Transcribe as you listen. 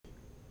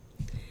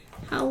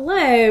Hello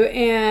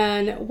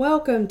and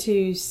welcome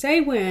to Say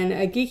When,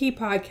 a geeky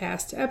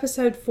podcast,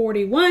 episode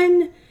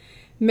 41.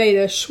 May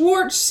the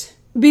Schwartz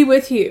be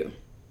with you.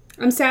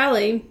 I'm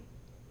Sally.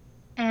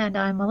 And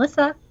I'm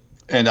Melissa.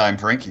 And I'm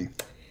Frankie.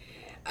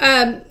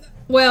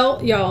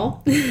 Well,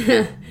 y'all,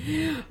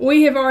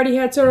 we have already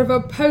had sort of a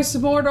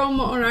post-mortem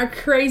on our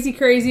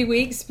crazy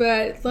weeks,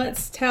 but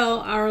let's tell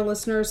our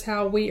listeners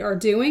how we are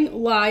doing.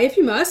 Lie if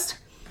you must.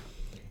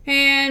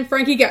 And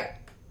Frankie, go.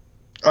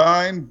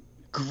 I'm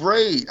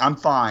great. I'm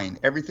fine.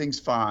 Everything's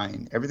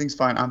fine. Everything's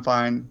fine. I'm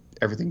fine.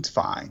 Everything's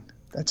fine.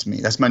 That's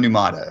me. That's my new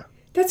motto.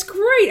 That's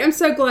great. I'm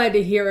so glad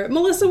to hear it.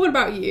 Melissa, what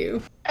about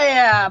you?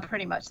 Yeah,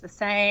 pretty much the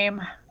same.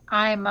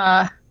 I'm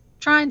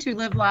trying to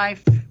live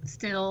life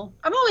still.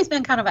 I've always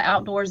been kind of an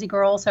outdoorsy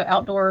girl, so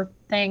outdoor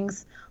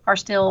things are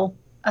still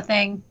a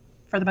thing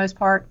for the most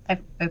part.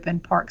 They've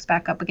opened parks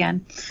back up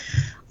again.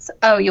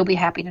 So, you'll be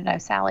happy to know,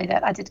 Sally,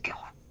 that I did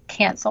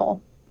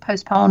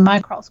postpone my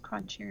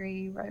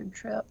cross-country road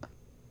trip.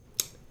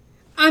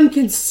 I'm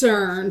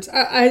concerned.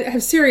 I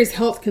have serious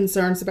health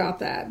concerns about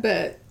that,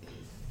 but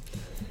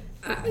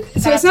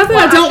so it's not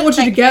that I don't want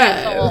you to go.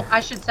 Cancel.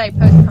 I should say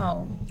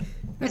postpone.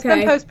 It's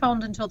Okay. been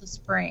postponed until the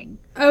spring.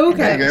 Oh,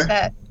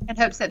 okay. In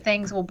hopes that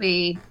things will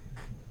be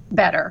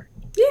better.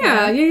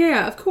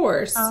 Yeah, of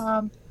course.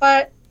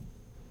 But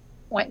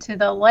went to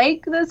the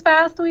lake this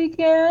past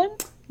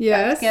weekend.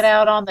 Yes. Get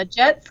out on the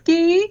jet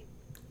ski.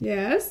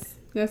 Yes.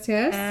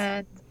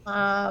 And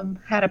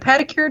had a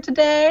pedicure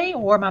today.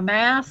 Wore my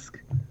mask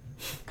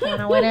when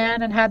I went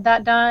in and had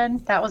that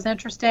done. That was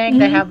interesting. Mm-hmm.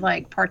 They have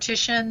like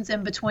partitions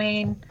in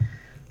between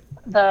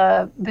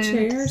the booths.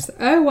 Chairs.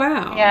 Oh,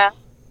 wow. Yeah.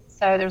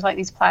 So there's like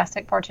these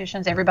plastic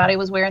partitions. Everybody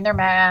was wearing their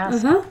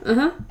masks.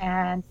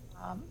 And,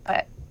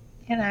 but,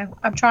 you know,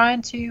 I'm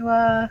trying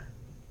to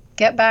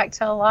get back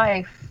to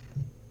life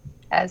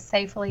as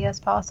safely as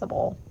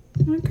possible.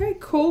 Okay,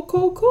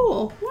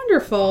 cool.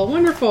 Wonderful.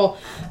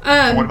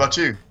 What about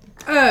you?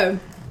 Oh.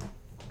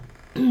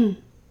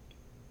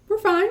 We're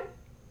fine.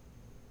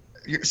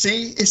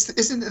 See,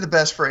 isn't it the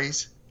best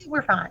phrase?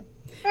 We're fine.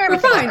 We're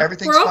fine.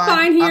 Everything's We're all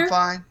fine here. I'm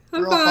fine.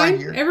 I'm We're all fine.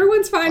 here.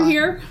 Everyone's fine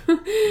here.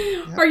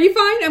 Yep. Are you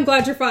fine? I'm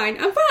glad you're fine.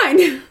 I'm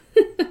fine.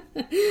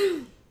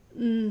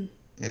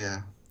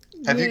 Yeah.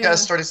 Have you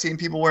guys started seeing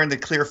people wearing the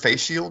clear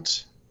face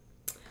shields?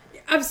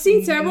 I've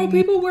seen several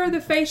people wear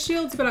the face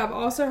shields, but I've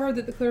also heard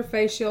that the clear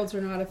face shields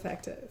are not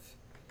effective.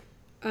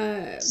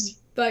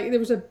 Like there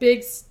was a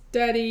big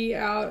study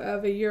out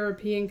of a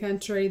European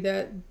country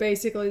that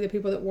basically the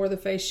people that wore the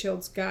face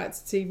shields got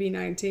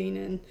CV-19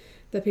 and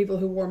the people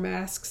who wore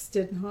masks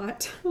did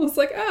not. I was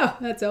like, oh,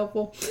 that's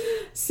helpful.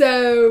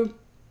 So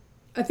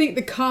I think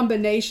the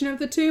combination of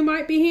the two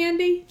might be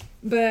handy,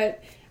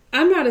 but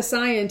I'm not a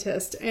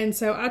scientist, and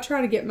so I try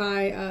to get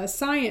my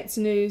science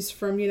news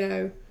from,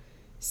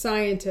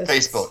 scientists.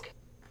 Facebook.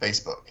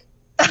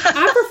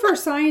 I prefer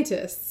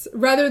scientists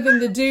rather than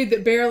the dude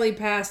that barely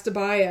passed a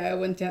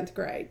bio in 10th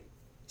grade.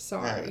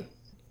 Sorry.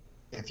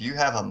 If you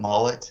have a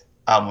mullet,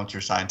 I want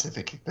your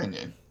scientific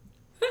opinion.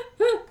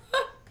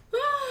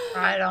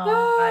 Right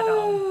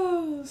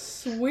on.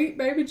 Sweet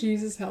baby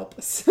Jesus, help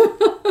us.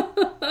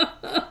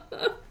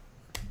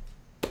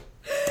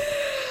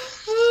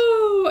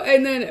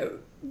 And then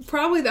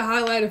probably the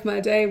highlight of my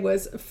day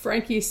was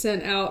Frankie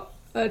sent out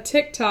a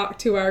TikTok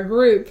to our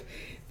group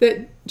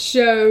that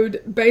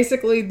showed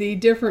basically the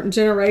different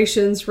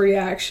generations'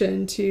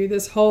 reaction to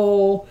this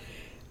whole,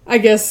 I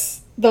guess,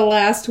 the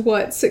last,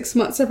 6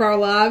 months of our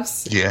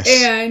lives. Yes.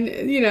 And,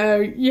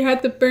 you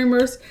had the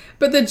boomers,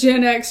 but the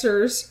Gen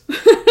Xers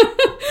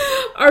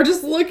are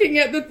just looking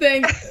at the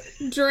thing,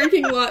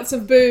 drinking lots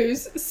of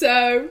booze.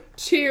 So,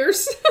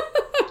 cheers.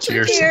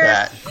 Cheers to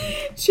that.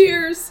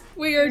 Cheers.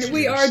 We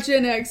are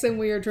Gen X and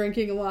we are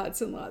drinking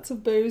lots and lots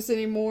of booze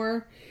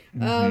anymore.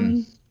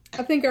 Mm-hmm.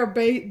 I think our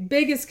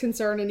biggest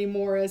concern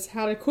anymore is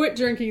how to quit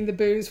drinking the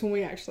booze when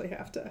we actually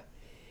have to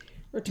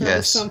return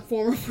to some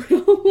form of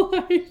real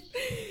life.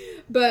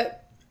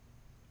 But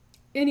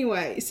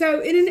anyway,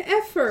 so in an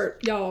effort,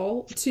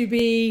 y'all, to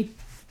be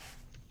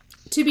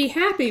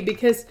happy,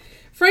 because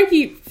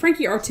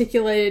Frankie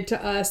articulated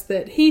to us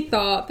that he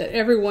thought that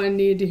everyone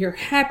needed to hear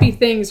happy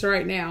things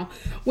right now,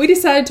 we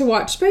decided to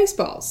watch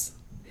Spaceballs,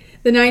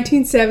 the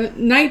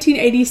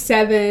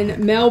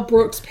 1987 Mel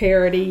Brooks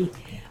parody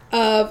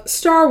of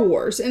Star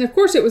Wars. And of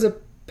course it was a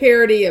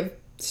parody of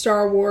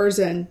Star Wars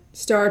and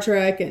Star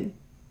Trek and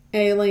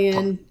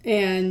Alien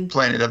and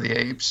Planet of the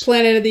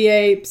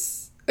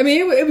Apes. I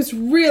mean, it was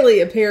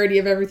really a parody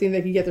of everything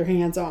they could get their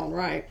hands on,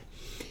 right?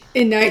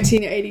 In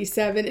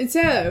 1987. And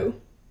so,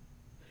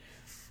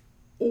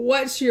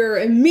 what's your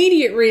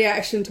immediate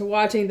reaction to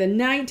watching the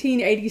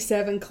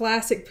 1987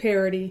 classic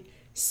parody,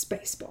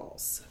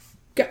 Spaceballs?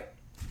 Go.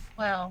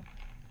 Well,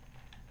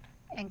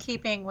 in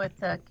keeping with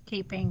the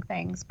keeping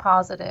things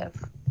positive,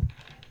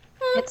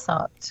 it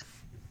sucked.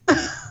 It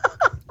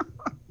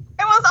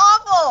was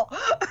awful.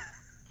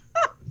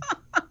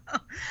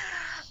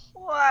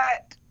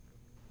 What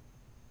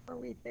were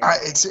we thinking?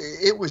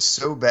 It was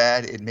so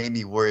bad, it made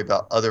me worry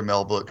about other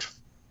Mel Brooks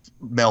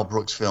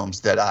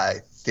films that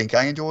I think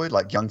I enjoyed,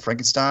 like Young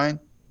Frankenstein,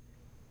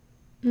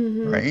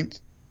 right?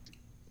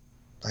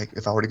 Like,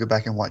 if I were to go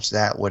back and watch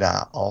that, would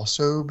I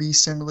also be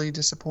similarly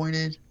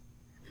disappointed?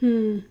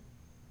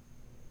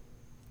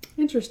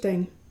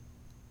 Interesting.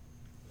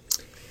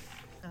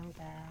 So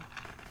bad.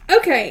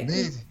 Okay.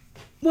 Maybe.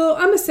 Well,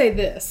 I'm going to say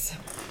this.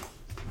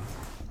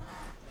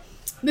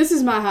 This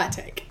is my hot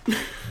take.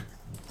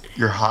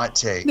 Your hot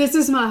take. This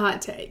is my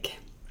hot take.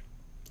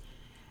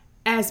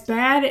 As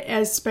bad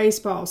as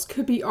Spaceballs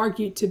could be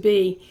argued to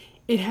be,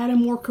 it had a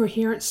more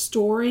coherent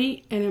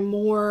story and a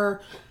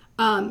more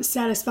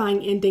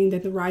satisfying ending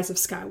than The Rise of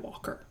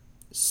Skywalker.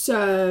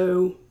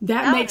 So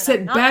that makes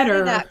it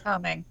better. That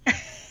coming.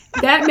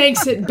 That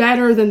makes it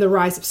better than The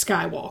Rise of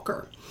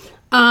Skywalker.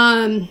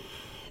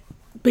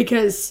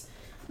 Because,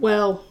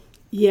 well,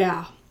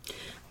 yeah.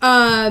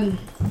 I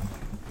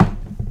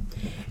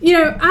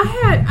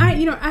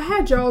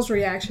had Joel's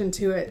reaction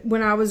to it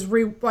when I was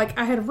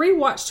I had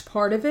rewatched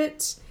part of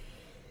it,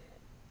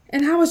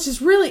 and I was just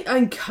really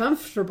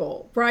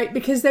uncomfortable, right?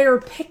 Because they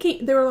were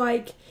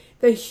like,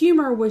 the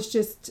humor was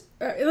just,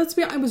 let's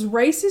be honest, it was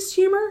racist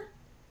humor,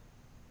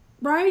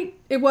 right?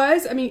 It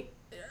was, I mean,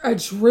 a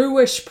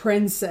Druish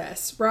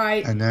princess,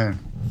 right? I know.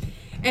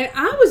 And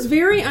I was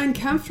very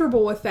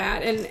uncomfortable with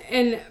that.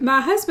 And my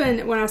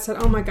husband, when I said,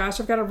 "Oh my gosh,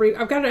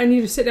 I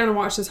need to sit down and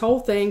watch this whole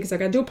thing because I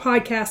got to do a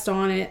podcast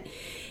on it,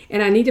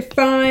 and I need to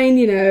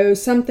find,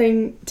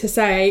 something to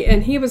say,"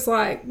 and he was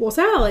like, "Well,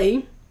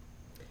 Sally,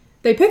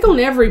 they pick on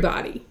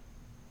everybody."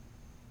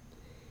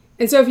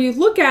 And so if you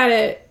look at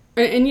it,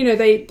 and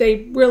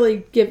they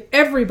really give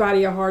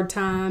everybody a hard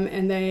time,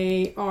 and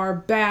they are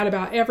bad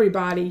about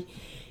everybody.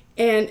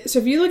 And so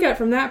if you look at it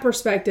from that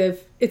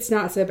perspective, it's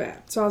not so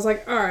bad. So I was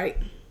like, all right,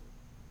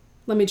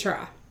 let me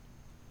try.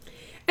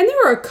 And there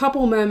were a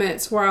couple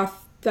moments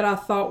that I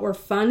thought were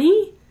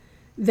funny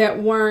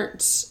that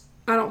weren't,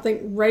 I don't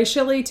think,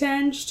 racially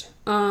tinged.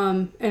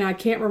 And I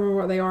can't remember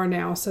what they are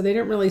now. So they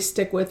didn't really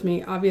stick with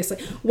me, obviously.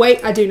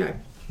 Wait, I do know.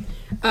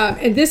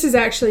 And this is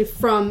actually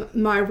from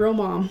my real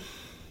mom.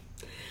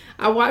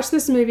 I watched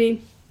this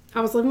movie.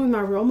 I was living with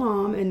my real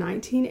mom in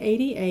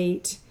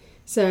 1988.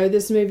 So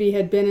this movie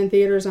had been in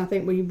theaters, and I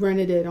think we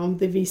rented it on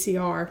the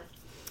VCR.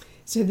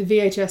 So the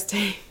VHS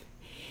tape.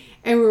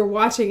 And we were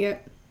watching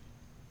it.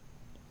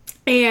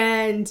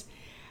 And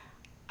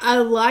I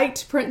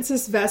liked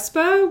Princess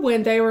Vespa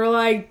when they were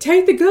like,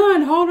 "Take the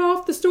gun, hold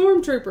off the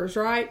stormtroopers,"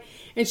 right?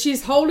 And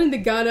she's holding the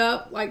gun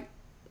up, like,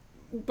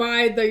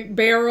 by the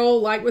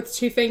barrel, like, with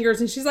two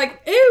fingers. And she's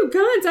like, "Ew,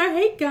 guns, I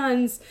hate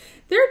guns.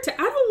 I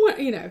don't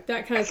want,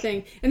 that kind of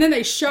thing." And then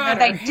they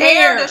shot her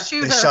hair.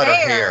 They shot her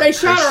hair. They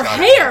shot her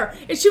hair.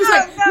 And she was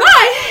like,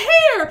 "My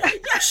hair!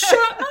 You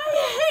shot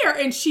my hair!"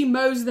 And she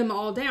mows them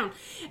all down.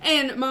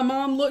 And my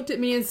mom looked at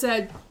me and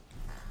said,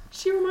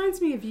 "She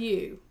reminds me of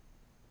you."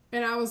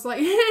 And I was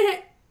like,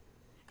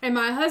 and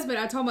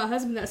I told my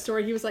husband that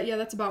story. He was like, "Yeah,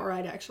 that's about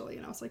right, actually."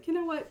 And I was like, "You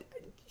know what?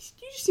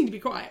 You just need to be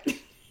quiet."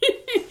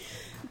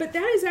 But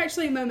that is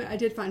actually a moment I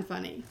did find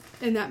funny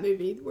in that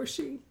movie, where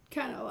she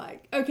kind of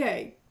like,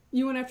 "Okay,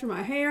 you went after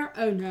my hair?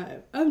 Oh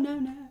no. Oh no."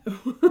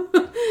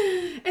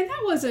 And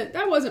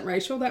that wasn't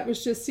racial. That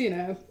was just,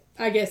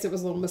 I guess it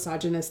was a little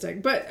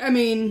misogynistic. But I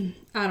mean,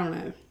 I don't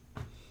know.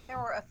 There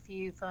were a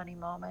few funny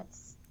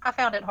moments. I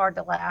found it hard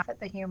to laugh at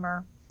the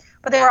humor.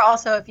 But there were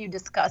also a few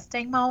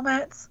disgusting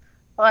moments.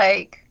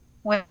 Like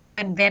when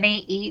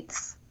Vinny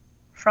eats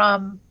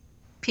from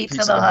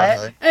Pizza the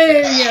Hut. Oh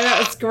yeah, that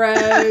was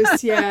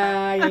gross.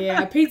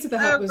 Yeah. Pizza the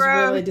Hut was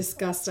really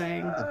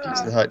disgusting. The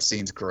Pizza the Hut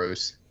scene's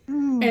gross.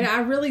 And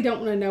I really don't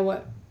want to know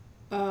what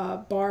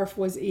Barf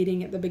was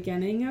eating at the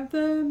beginning of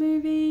the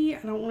movie. I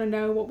don't want to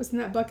know what was in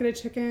that bucket of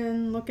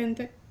chicken looking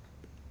thing.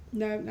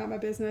 No, not my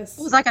business.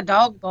 It was like a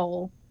dog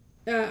bowl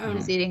he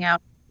was eating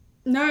out.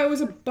 No, it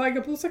was it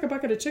looks like a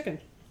bucket of chicken.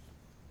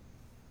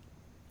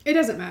 It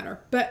doesn't matter.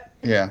 But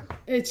yeah,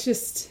 it's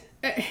just,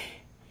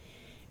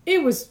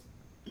 it was.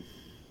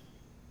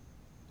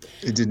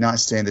 It did not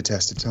stand the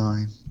test of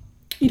time.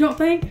 You don't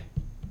think?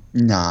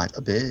 Not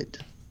a bit.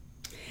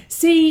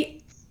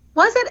 See,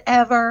 was it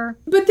ever?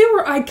 But there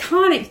were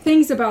iconic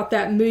things about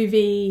that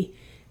movie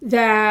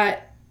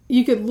that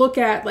you could look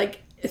at,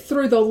 like,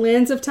 through the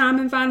lens of time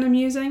and find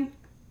amusing.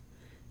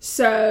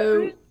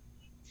 So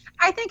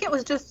I think it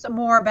was just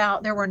more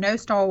about, there were no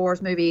Star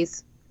Wars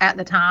movies at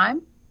the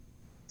time,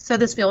 so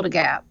this filled a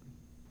gap.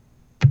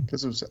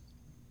 Because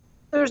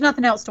there was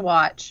nothing else to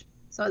watch,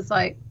 so it's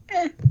like,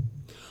 eh.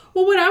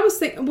 Well, what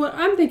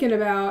I'm thinking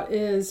about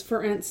is,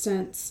 for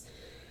instance,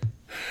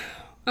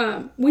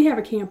 we have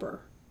a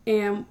camper,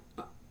 and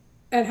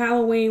at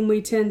Halloween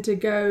we tend to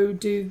go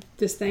do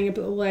this thing up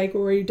at the lake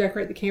where you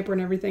decorate the camper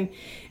and everything.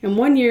 And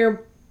one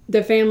year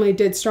the family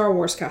did Star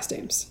Wars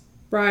costumes,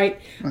 right?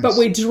 Nice. But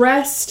we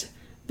dressed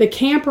the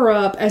camper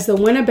up as the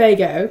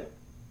Winnebago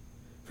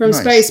from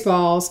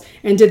Spaceballs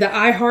and did the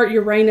I Heart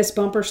Uranus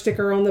bumper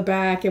sticker on the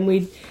back, and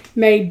we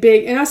made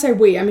big, and I say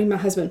we, I mean my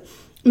husband,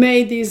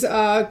 made these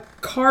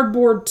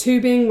cardboard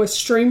tubing with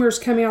streamers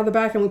coming out of the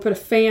back, and we put a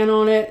fan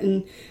on it,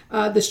 and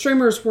The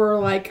streamers were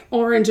like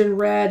orange and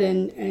red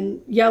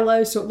and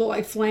yellow, so it looked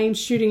like flames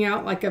shooting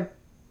out like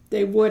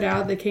they would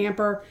out of the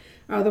camper,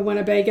 out of the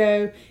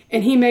Winnebago.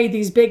 And he made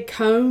these big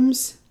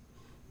combs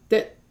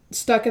that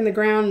stuck in the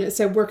ground, and it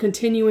said, "We're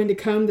continuing to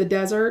comb the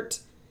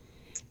desert."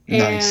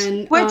 Nice.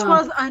 And Which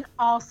was an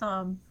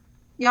awesome.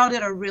 Y'all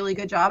did a really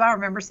good job. I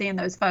remember seeing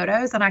those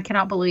photos, and I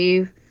cannot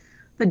believe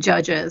the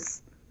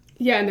judges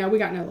yeah, no, we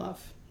got no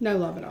love. No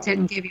love at all.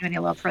 didn't give you any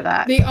love for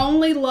that. The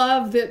only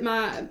love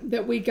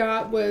that we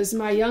got was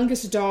my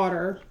youngest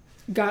daughter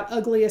got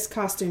ugliest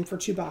costume for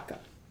Chewbacca.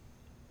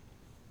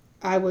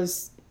 I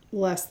was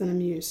less than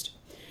amused.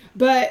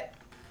 But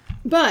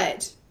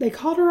they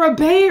called her a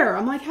bear.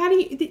 I'm like, how do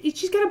you...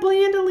 She's got a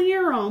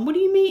bandolier on. What do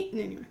you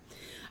mean?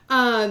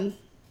 Anyway.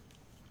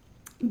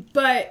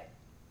 But...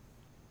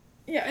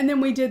 Yeah, and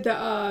then we did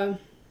the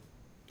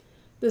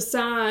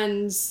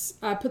signs.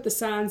 I put the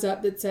signs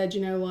up that said,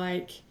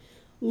 like...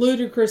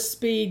 Ludicrous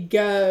Speed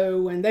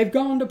Go, and they've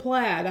gone to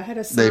Plaid. I had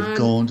a sign. They've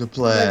gone to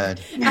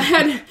Plaid.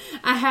 I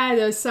had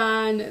a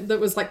sign that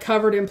was like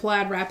covered in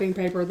plaid wrapping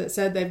paper that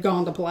said they've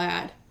gone to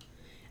Plaid.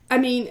 I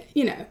mean,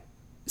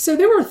 so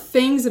there were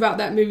things about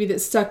that movie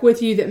that stuck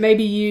with you that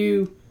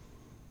maybe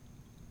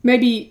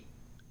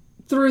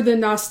through the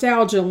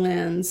nostalgia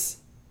lens,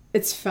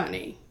 it's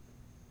funny,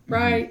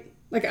 right?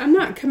 Like, I'm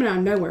not coming out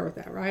of nowhere with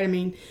that, right? I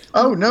mean...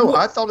 Oh, no,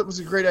 I thought it was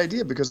a great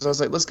idea because I was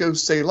like, let's go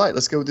stay light.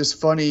 Let's go with this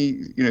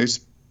funny,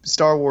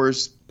 Star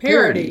Wars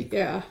parody.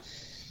 Yeah.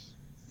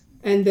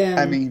 And then...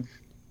 I mean...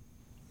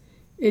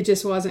 It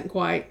just wasn't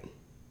quite...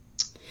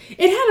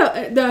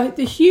 It had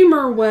the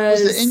humor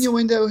was... Was the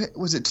innuendo,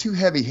 was it too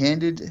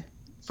heavy-handed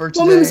for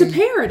today? Well, it was a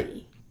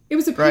parody. It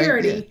was a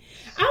parody. Right?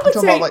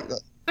 Yeah.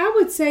 I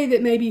would say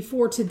that maybe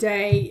for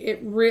today,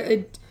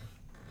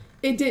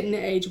 it didn't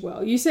age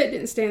well. You said it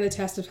didn't stand the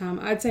test of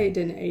time. I'd say it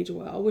didn't age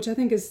well, which I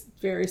think is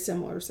very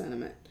similar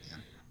sentiment.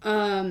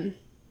 Yeah.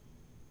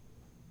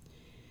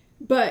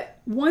 But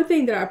one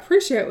thing that I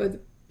appreciate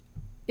with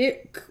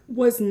it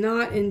was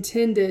not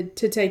intended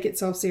to take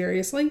itself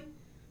seriously.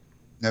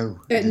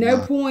 No. At no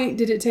point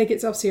did it take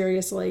itself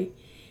seriously.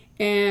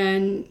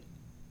 And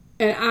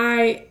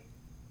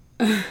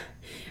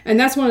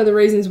that's one of the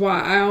reasons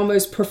why I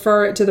almost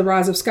prefer it to The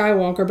Rise of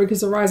Skywalker,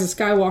 because The Rise of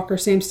Skywalker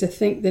seems to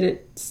think that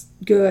it's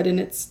good and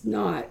it's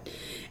not.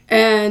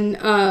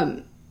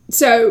 And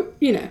so,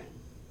 yeah,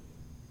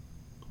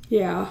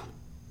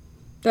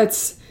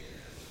 that's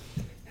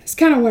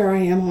kind of where I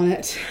am on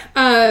it.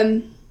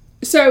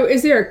 So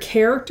is there a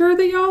character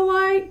that y'all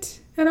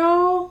liked at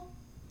all?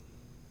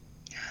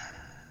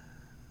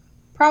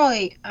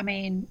 Probably,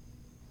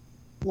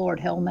 Lord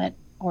Helmet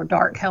or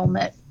Dark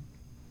Helmet.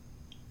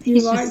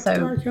 He's just so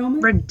Dark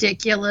Helmet?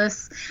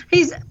 ridiculous.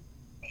 He's,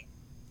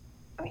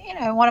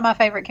 one of my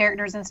favorite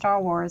characters in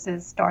Star Wars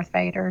is Darth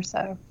Vader,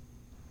 so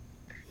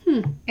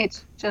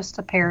it's just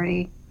a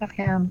parody of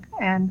him.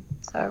 And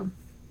so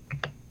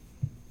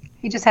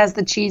he just has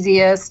the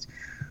cheesiest,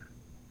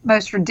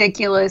 most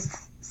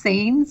ridiculous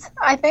scenes,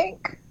 I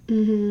think.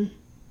 Mm-hmm.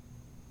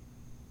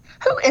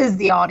 Who is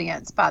the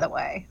audience, by the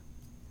way,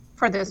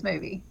 for this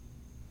movie?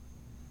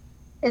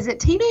 Is it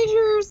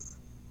teenagers?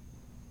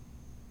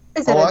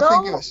 Is it adults?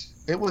 I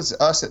think it was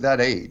us at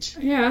that age.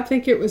 Yeah, I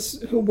think it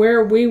was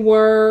where we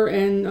were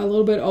and a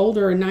little bit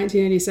older in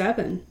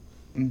 1987.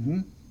 Mm-hmm.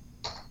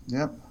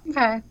 Yep.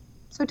 Okay.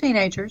 So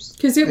teenagers.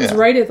 Because it was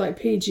rated like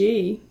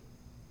PG.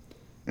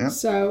 Yeah.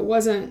 So it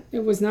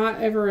was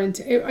not ever,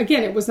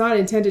 it was not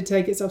intended to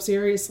take itself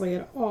seriously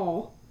at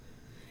all.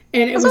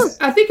 And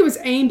I think it was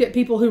aimed at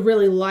people who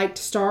really liked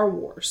Star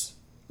Wars.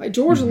 Like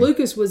George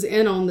Lucas was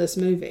in on this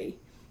movie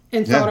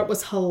and thought it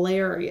was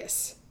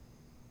hilarious.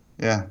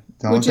 Yeah.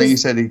 The only thing he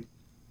said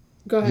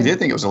Go ahead. He did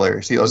think it was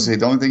hilarious. He also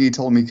said the only thing he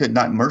told me he could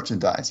not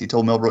merchandise. He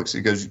told Mel Brooks,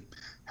 he goes,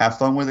 have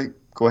fun with it,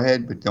 go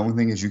ahead, but the only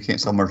thing is you can't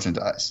sell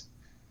merchandise.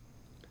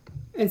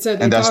 And so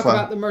they talk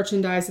about the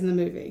merchandise in the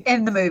movie.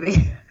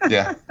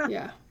 Yeah.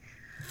 Yeah.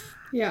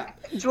 Yeah.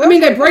 George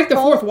they break the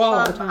fourth wall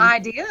all the time.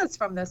 Ideas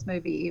from this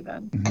movie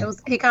even.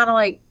 Mm-hmm. He kind of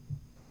like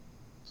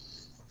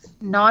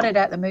nodded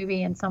at the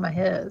movie in some of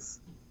his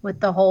with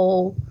the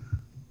whole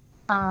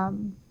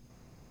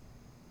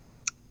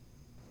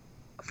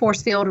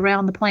force field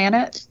around the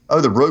planet. Oh,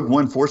 the Rogue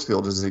One force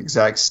field is the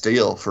exact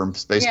steal from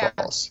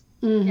Spaceballs.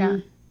 Yeah. Mm-hmm. Yeah.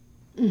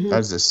 Mm-hmm. That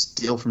is a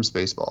steal from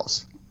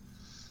Spaceballs.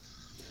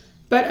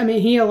 But,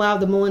 he allowed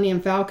the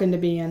Millennium Falcon to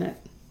be in it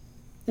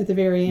at the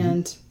very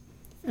end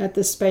at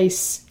the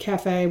Space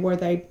Cafe where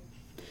they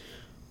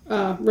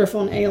riff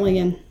on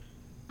Alien.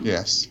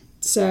 Yes.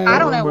 So I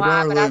don't know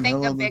why, but I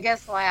think the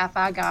biggest laugh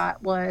I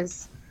got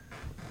was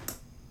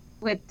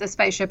with the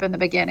spaceship in the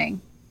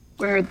beginning,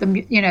 where the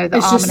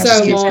it's ominous just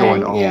so keeps long.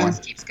 going on. Yeah.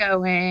 just keeps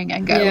going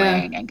and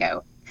going and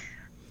going.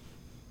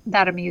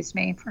 That amused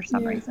me for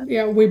some reason.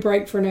 Yeah, we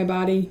break for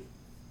nobody.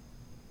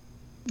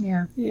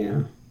 Yeah.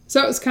 Yeah.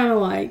 So it was kind of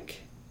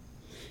like,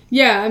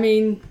 I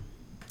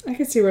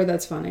could see where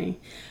that's funny.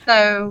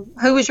 So,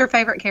 who was your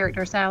favorite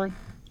character, Sally?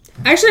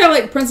 Actually, I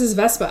like Princess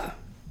Vespa.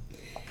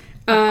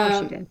 Of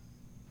course you did.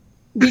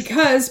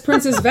 Because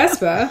Princess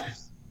Vespa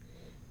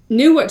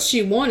knew what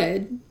she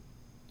wanted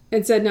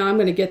and said, no, I'm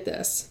going to get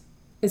this.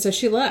 And so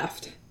she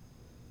left.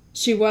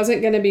 She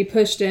wasn't going to be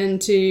pushed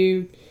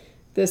into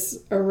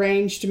this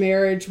arranged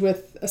marriage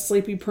with a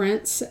sleepy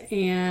prince.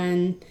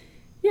 And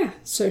yeah,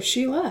 so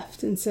she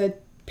left and said,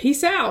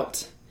 peace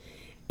out.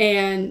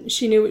 And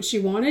she knew what she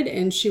wanted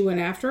and she went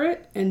after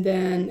it. And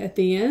then at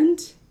the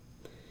end,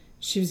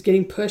 she was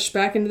getting pushed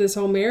back into this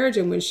whole marriage.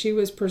 And when she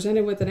was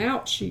presented with an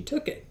out, she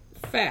took it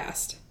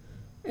fast.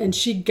 And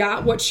she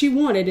got what she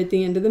wanted at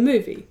the end of the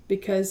movie.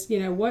 Because, you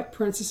know what?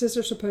 Princesses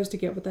are supposed to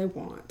get what they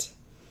want.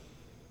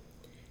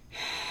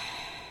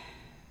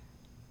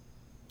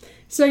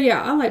 So,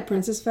 yeah, I like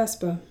Princess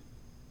Vespa.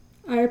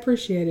 I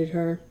appreciated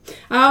her.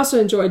 I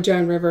also enjoyed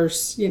Joan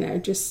Rivers, you know,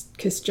 just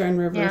kiss Joan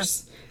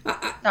Rivers.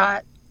 Yeah.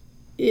 Dot.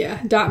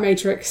 Yeah, Dot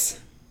Matrix.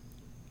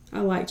 I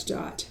liked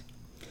Dot.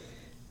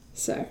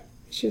 So,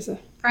 she was a...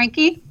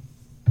 Frankie?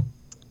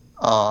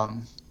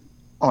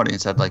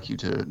 Audience, I'd like you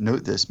to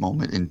note this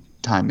moment in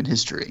time in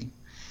history.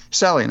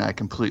 Sally and I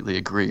completely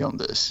agree on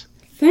this.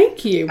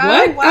 Thank you.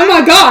 What? Oh, wow. Oh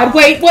my God.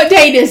 Wait, what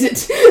date is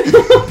it?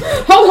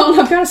 Hold on.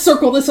 I've got to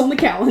circle this on the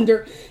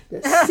calendar. The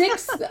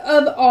 6th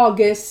of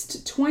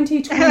August,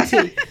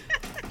 2020.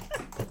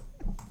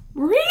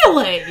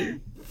 Really?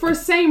 For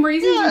same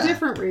reasons or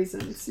different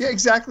reasons? Yeah,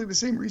 exactly the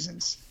same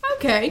reasons.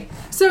 Okay.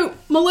 So,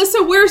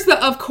 Melissa, where's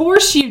the of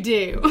course you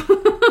do?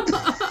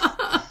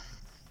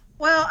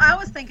 Well, I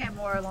was thinking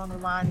more along the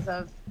lines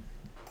of,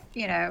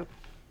 you know,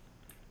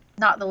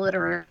 not the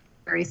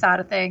literary side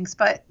of things,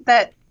 but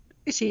that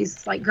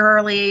she's like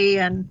girly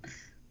and,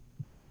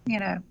 you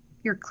know,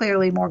 you're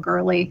clearly more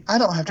girly. I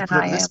don't have to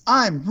put this.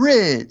 I'm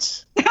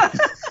rich.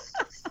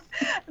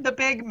 The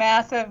big,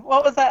 massive,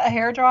 what was that, a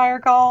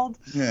hairdryer called?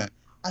 Yeah.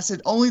 I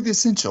said only the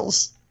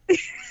essentials.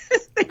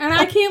 And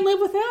I can't live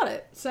without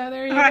it. So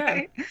there you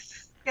go.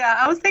 Yeah,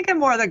 I was thinking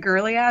more of the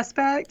girly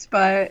aspect,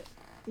 but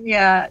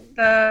yeah,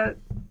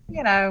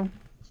 you know,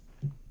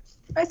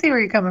 I see where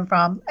you're coming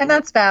from, and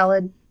that's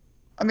valid.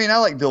 I mean, I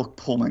like Bill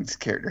Pullman's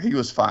character. He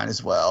was fine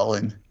as well,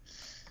 and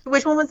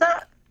which one was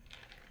that?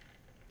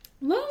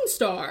 Lone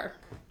Star.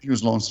 He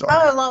was Lone Star.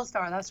 Oh, Lone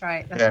Star. That's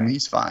right. I mean,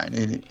 he's fine.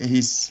 And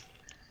he's.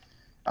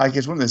 I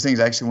guess one of those things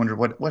I actually wondered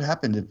what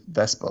happened to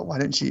Vespa. Why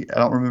didn't she? I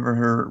don't remember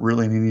her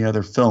really in any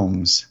other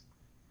films.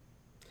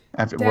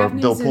 After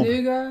Daphne Bill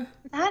Zuniga. Pullman.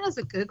 That is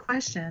a good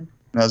question.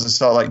 And I just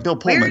saw like Bill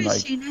Pullman. Where is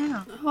like, she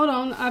now? Hold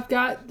on, I've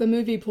got the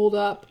movie pulled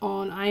up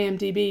on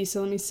IMDb,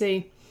 so let me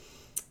see.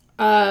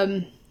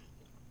 But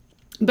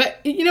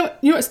you know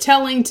what's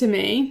telling to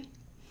me?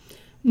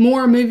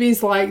 More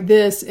movies like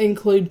this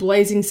include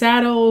Blazing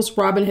Saddles,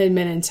 Robin Hood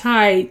Men in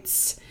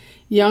Tights,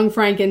 Young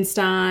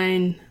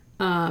Frankenstein,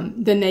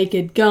 The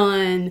Naked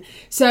Gun.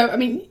 So, I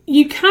mean,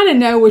 you kind of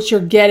know what you're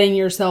getting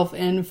yourself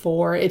in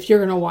for if you're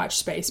going to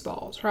watch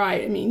Spaceballs,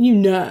 right? I mean, you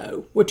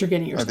know what you're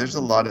getting yourself there's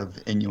in a lot of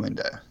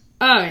innuendo.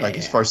 Oh, yeah. Like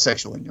as far as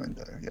sexual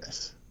innuendo,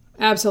 yes.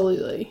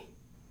 Absolutely.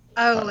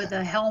 Oh,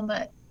 the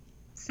helmet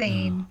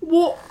scene.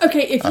 Well,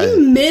 okay, if you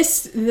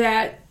missed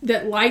that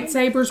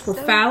lightsabers were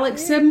phallic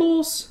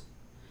symbols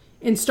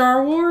in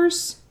Star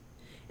Wars,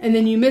 and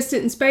then you missed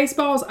it in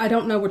Spaceballs, I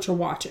don't know what you're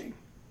watching.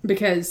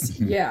 Because,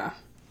 yeah.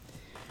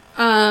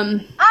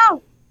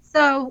 Oh,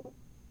 so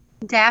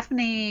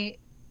Daphne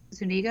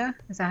Zuniga,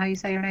 is that how you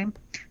say her name?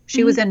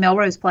 She was in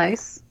Melrose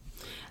Place.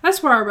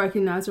 That's where I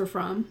recognize her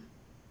from.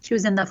 She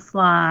was in The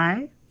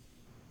Fly.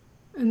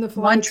 In The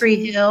Fly. One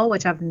Tree Hill,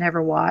 which I've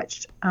never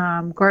watched.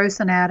 Gross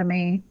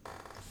Anatomy.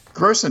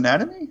 Gross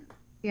Anatomy?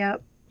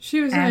 Yep.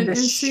 She was and in The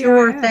NCIS.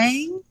 Sure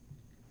Thing.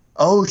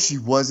 Oh, she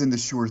was in The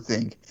Sure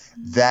Thing.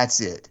 That's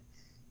it.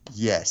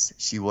 Yes,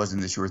 she was in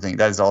The Sure Thing.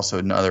 That is also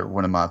another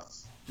one of my,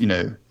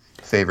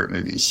 favorite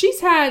movies. She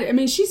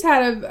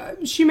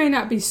may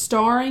not be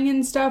starring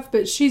in stuff,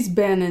 but she's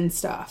been in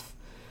stuff.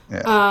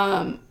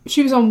 Yeah.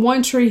 She was on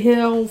One Tree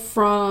Hill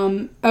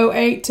from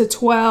 2008 to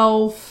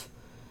 12.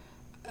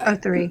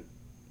 2003.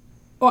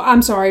 Well,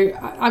 I'm sorry.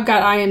 I've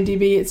got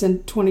IMDb. It's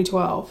in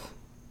 2012.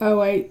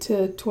 2008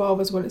 to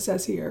 12 is what it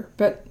says here.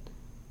 But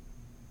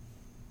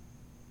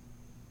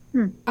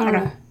I don't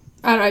know.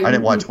 I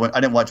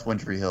didn't watch One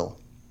Tree Hill.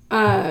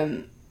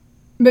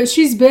 But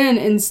she's been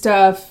in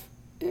stuff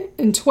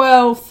in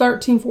 12,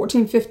 13,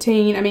 14,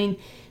 15. I mean,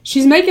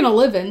 she's making a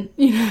living,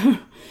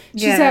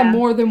 She's had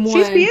more than one.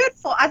 She's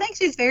beautiful. I think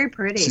she's very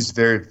pretty. She's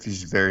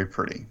very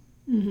pretty.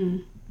 Mm-hmm.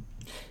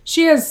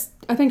 She has,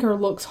 I think her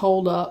looks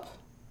hold up.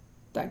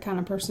 That kind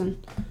of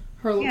person.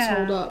 Her looks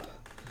hold up.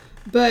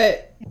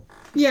 But,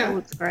 yeah. She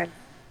looks great.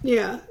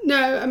 Yeah.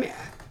 No, I mean,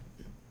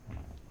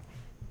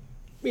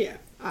 yeah.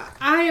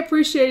 I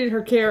appreciated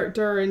her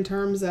character in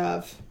terms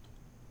of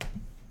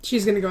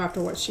she's going to go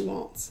after what she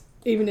wants.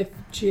 Even if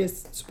she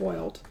is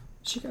spoiled,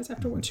 she goes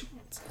after what she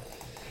wants.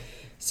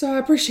 So I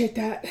appreciate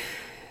that.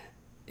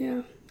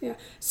 Yeah, yeah.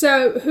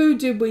 So who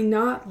did we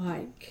not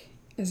like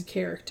as a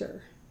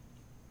character?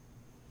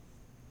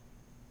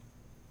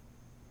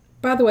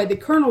 By the way, the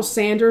Colonel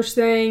Sanders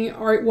thing,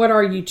 what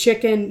are you,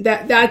 chicken?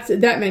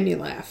 That made me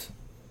laugh.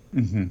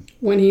 Mm-hmm.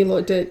 When he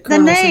looked at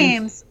Colonel the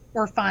names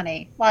were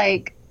funny,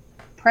 like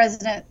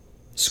President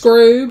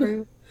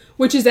Scroob.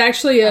 which is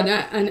actually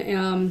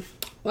an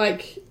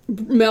like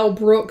Mel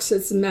Brooks.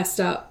 It's messed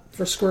up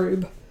for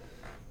Scroob.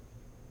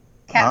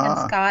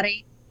 Captain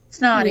Scotty.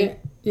 Snotty.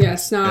 Yeah,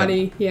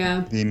 Snotty.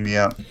 Yeah. Beam me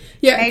up.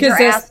 Yeah, Major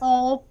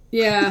asshole.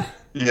 Yeah.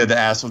 Yeah, the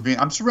assholes being.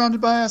 I'm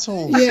surrounded by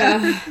assholes.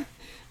 Yeah.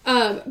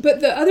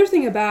 But the other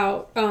thing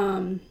about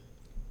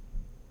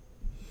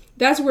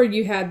that's where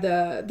you had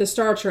the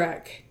Star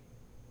Trek,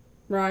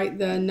 right?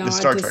 The nod to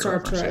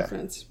Star Trek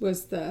reference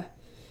was the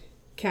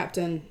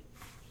captain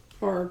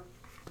or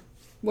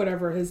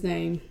whatever his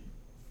name.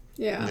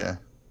 Yeah. Yeah.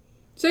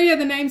 So yeah,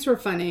 the names were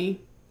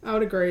funny. I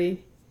would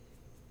agree.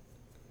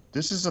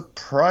 This is a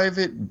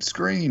private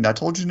screen. I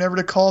told you never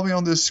to call me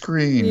on this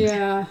screen.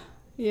 Yeah.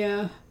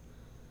 Yeah.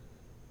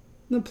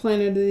 The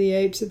Planet of the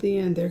Apes at the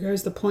end. There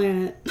goes the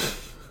planet.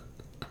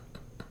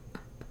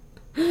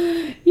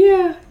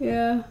 Yeah,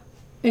 yeah.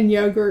 And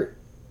Yogurt.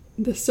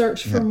 The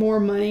search for more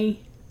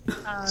money.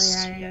 Oh,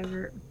 yeah,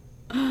 Yogurt.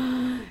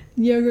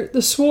 Yogurt.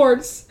 The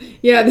Schwartz.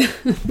 Yeah,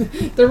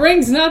 the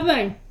ring's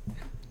nothing.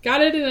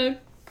 Got it in a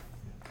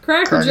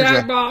Cracker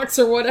Jack box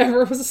or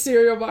whatever. It was a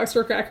cereal box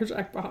or a Cracker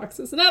Jack box.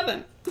 It's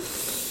nothing.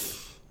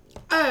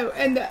 Oh,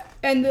 and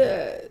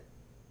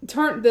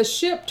the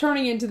ship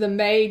turning into the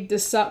maid to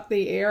suck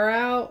the air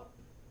out.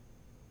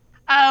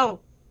 Oh,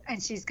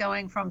 and she's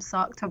going from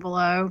suck to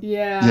blow.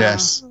 Yeah.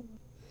 Yes.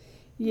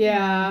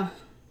 Yeah.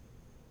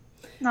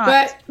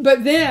 But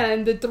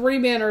then the three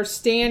men are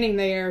standing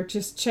there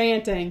just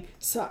chanting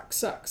suck,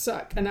 suck,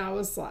 suck, and I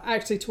was like, I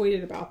actually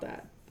tweeted about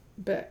that,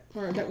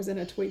 or that was in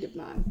a tweet of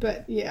mine.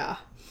 But yeah,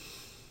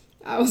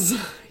 I was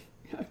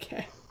like,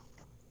 okay,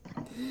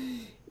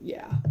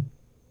 yeah.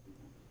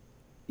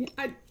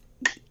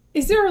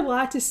 Is there a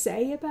lot to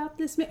say about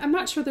this movie? I'm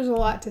not sure there's a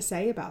lot to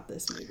say about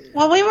this movie.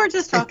 Well, we were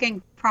just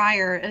talking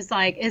prior. Is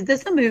like, is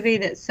this a movie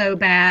that's so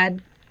bad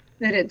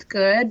that it's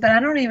good? But I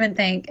don't even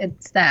think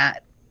it's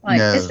that. Like,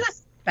 no, it's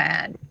just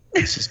bad.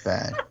 It's just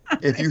bad.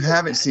 If you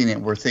haven't seen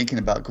it, we're thinking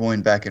about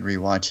going back and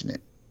rewatching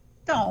it.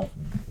 Don't.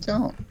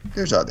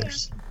 There's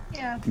others.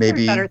 Yeah.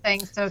 Maybe better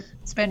things to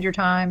spend your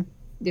time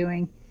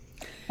doing.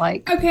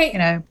 Like,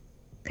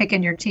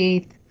 picking your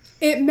teeth.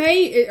 It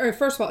may, or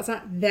first of all, it's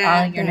not that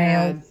filing your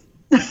nails.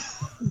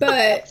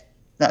 But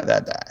not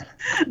that bad.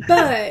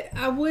 But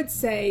I would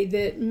say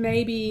that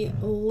maybe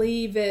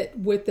leave it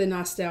with the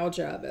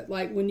nostalgia of it,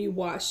 like when you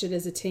watched it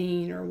as a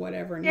teen or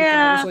whatever, and you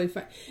thought it was really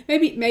fun.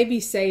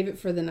 Maybe save it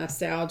for the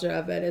nostalgia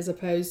of it as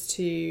opposed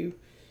to,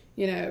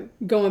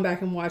 going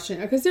back and watching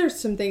it, because there's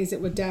some things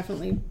that would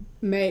definitely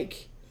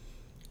make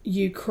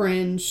you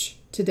cringe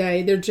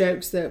today. They're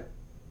jokes that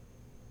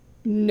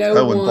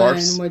no one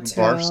would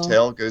tell. Barf's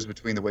tail goes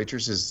between the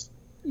waitresses.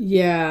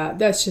 Yeah,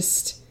 that's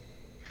just.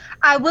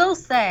 I will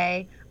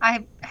say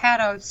I've had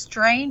a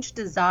strange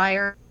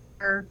desire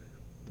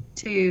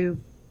to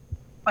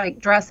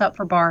dress up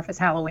for Barf as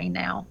Halloween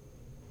now.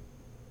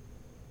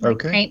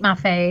 Okay. Paint my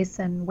face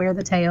and wear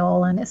the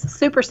tail, and it's a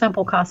super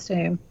simple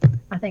costume.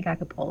 I think I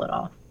could pull it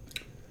off.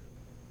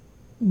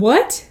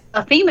 What?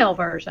 A female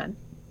version.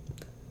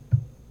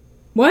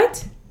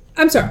 What?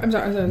 I'm sorry.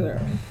 No.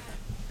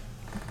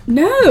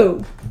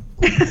 No.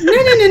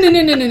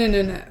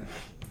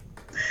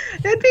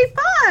 It'd be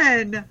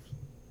fun.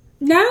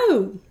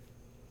 No.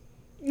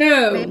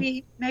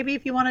 Maybe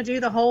if you want to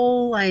do the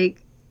whole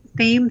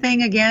theme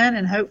thing again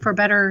and hope for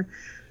better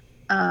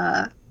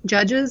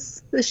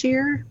judges this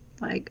year,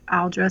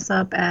 I'll dress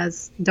up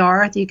as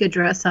Darth. You could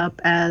dress up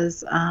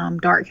as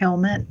Dark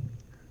Helmet.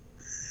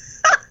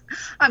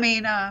 I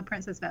mean,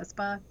 Princess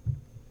Vespa.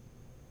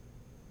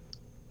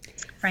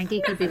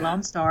 Frankie could be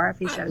Lone Star if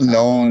he shows up.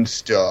 Lone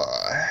Star.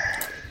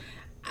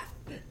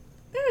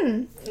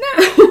 No.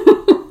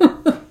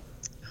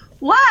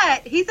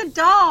 What? He's a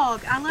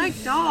dog. I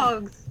like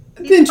dogs.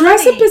 Then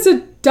dress up as a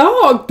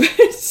dog,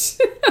 bitch.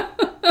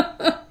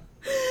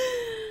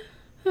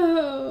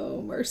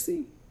 Oh,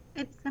 mercy.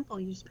 It's simple.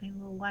 You just paint a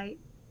little white.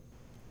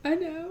 I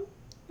know.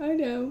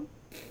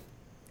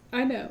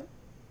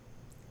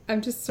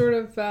 I'm just sort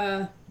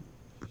of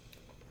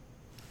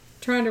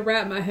trying to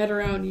wrap my head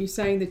around you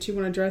saying that you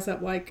want to dress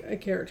up like a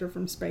character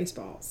from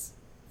Spaceballs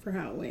for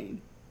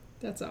Halloween.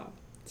 That's all.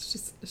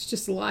 It's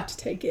just a lot to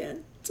take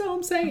in. That's all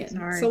I'm saying.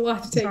 Sorry. It's a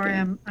lot to take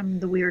in.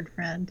 I'm the weird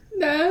friend.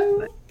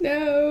 No,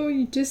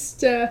 you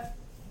just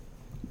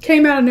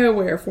came out of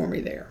nowhere for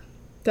me there.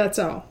 That's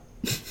all.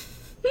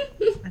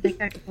 I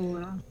think I can pull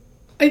it off.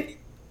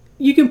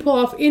 You can pull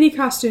off any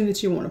costume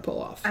that you want to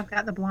pull off. I've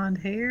got the blonde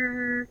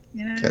hair,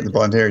 Got the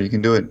blonde hair, you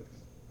can do it.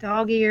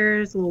 Dog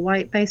ears, a little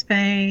white face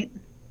paint,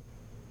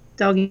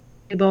 doggy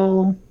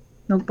bowl,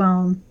 milk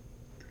bone,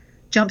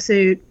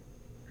 jumpsuit.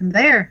 I'm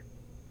there.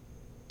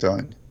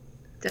 Done.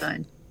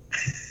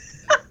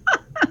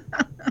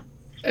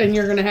 And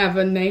you're going to have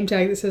a name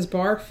tag that says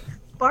Barf?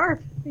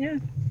 Barf, yeah.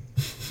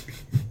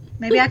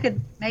 Maybe I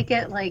could make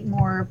it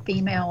more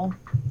female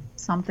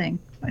something.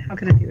 How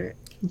could I do it?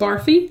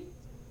 Barfy?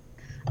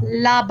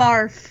 La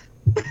Barf.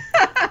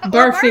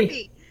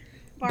 Barfy.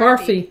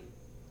 Barfy.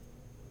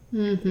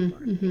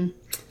 Mm-hmm.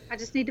 I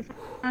just need to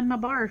find my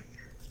Barf.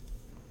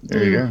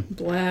 There you go.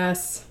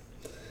 Bless.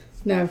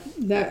 No.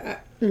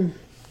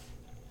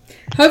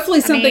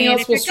 Hopefully something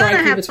else will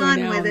strike you between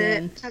now and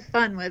then. Have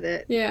fun with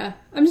it. Yeah.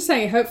 I'm just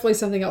saying, hopefully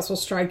something else will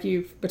strike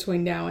you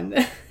between now and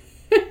then.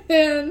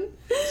 And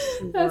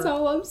that's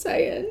all I'm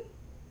saying.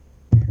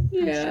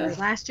 Yeah. Sure.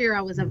 Last year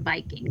I was a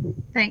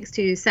Viking, thanks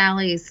to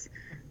Sally's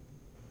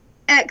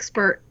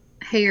expert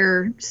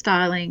hair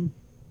styling.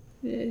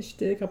 Yeah, she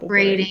did a couple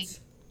braiding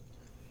braids.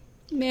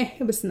 Meh,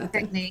 it was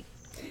nothing. Techniques.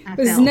 It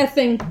was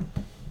nothing.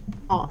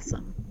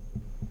 Awesome.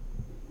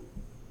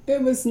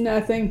 It was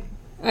nothing.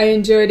 I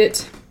enjoyed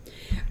it.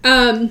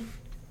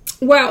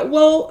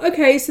 Well,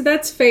 okay, so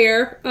that's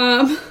fair.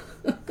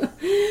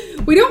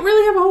 We don't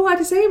really have a whole lot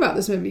to say about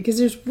this movie because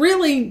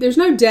there's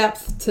no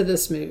depth to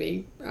this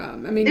movie.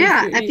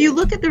 If you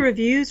look at the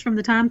reviews from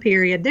the time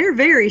period, they're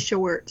very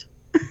short.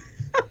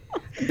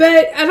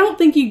 But I don't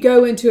think you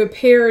go into a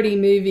parody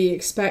movie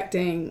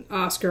expecting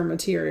Oscar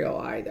material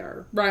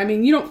either, right? I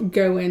mean, you don't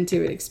go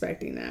into it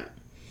expecting that.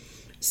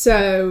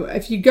 So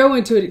if you go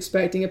into it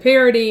expecting a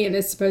parody and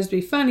it's supposed to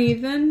be funny,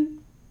 then,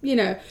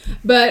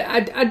 But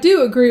I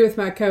do agree with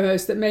my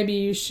co-host that maybe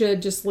you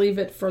should just leave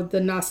it for the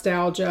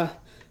nostalgia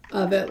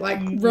of it.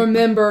 Like,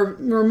 remember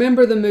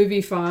the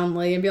movie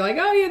fondly and be like,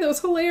 oh yeah, that was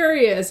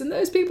hilarious. And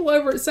those people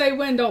over at Say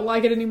When don't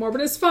like it anymore,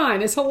 but it's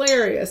fine. It's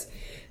hilarious.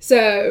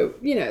 So,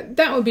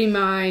 that would be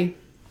my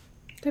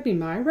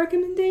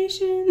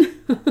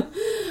recommendation.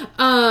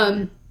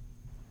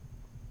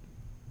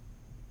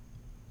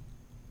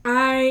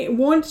 I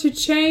want to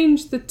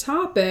change the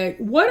topic.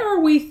 What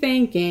are we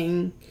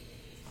thinking?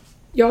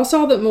 Y'all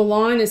saw that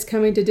Mulan is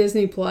coming to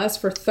Disney Plus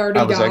for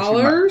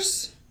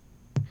 $30.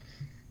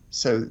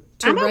 So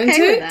to rent okay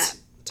it? with that.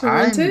 To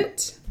rent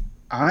it?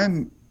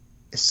 I'm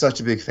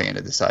such a big fan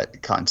of this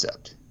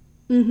concept.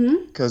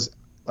 Mm-hmm. Because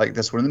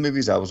that's one of the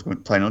movies I was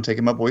planning on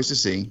taking my boys to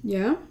see.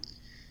 Yeah.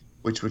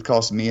 Which would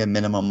cost me a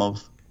minimum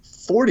of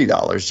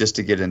 $40 just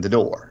to get in the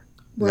door.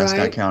 Right. That's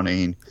not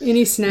counting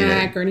any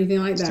snack or anything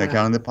like that. That's not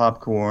counting the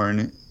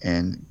popcorn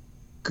and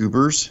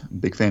Goobers. I'm a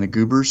big fan of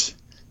Goobers,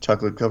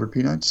 chocolate covered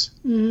peanuts.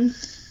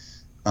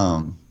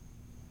 Mm-hmm.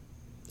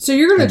 So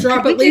you're going to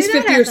drop at least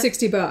 $50 or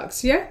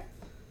 $60, yeah?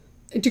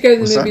 To go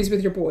to the movies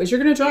with your boys. You're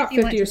going to drop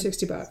 $50 or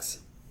 $60.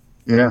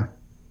 Yeah.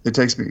 It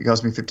costs me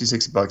 $50,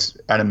 $60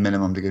 at a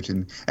minimum to go to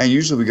them. And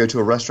usually we go to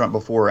a restaurant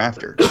before or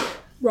after.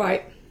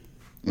 Right.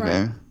 You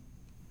know?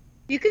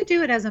 You could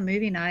do it as a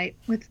movie night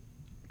with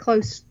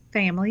close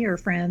family or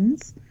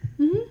friends.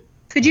 Mm-hmm.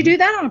 Could you do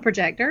that on a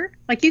projector?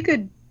 Like you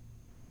could.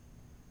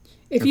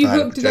 If you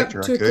hooked it up to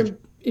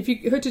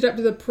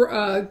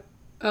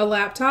a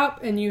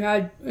laptop and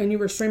you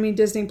were streaming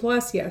Disney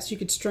Plus, yes, you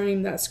could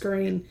stream that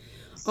screen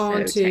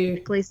onto.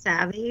 Technically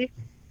savvy.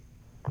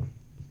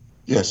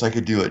 Yes, I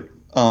could do it.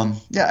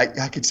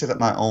 I could set up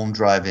my own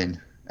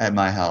drive-in at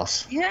my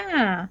house.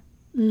 Yeah.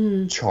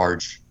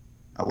 Charge.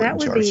 I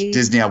wouldn't charge.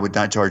 Disney, I would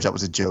not charge. That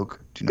was a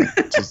joke.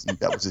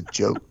 That was a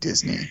joke,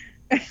 Disney.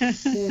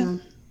 Yeah.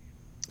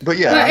 But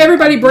yeah.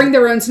 Everybody bring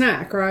their own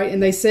snack, right?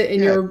 And they sit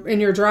in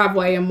your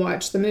driveway and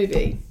watch the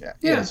movie. Yeah.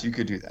 Yes, you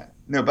could do that.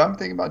 No, but I'm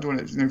thinking about doing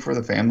it for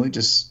the family,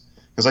 just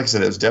because, like I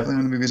said, it was definitely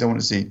one of the movies I want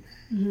to see.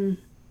 Mm-hmm.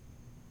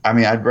 I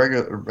mean, I'd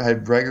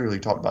regularly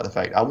talked about the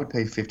fact I would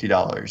pay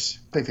 $50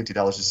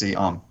 to see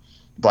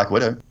Black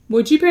Widow.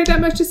 Would you pay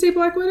that much to see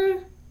Black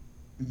Widow?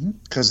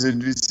 Because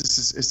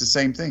it's the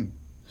same thing.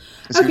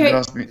 Okay,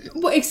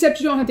 well, except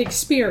you don't have the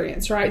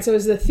experience, right? So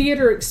is the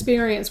theater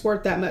experience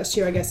worth that much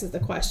to you, I guess is the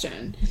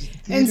question.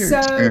 Theater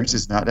experience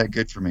is not that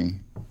good for me.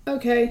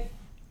 Okay.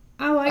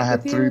 I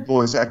have 3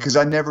 boys because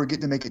I never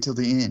get to make it till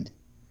the end.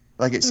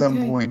 Like at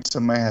some point,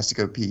 somebody has to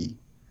go pee.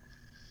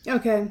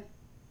 Okay.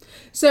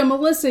 So,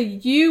 Melissa,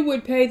 you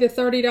would pay the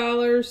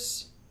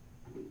 $30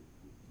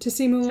 to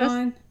see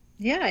Mulan?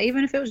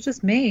 Even if it was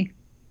just me.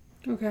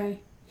 Okay.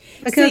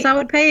 Because I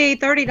would pay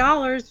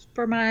 $30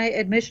 for my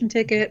admission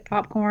ticket,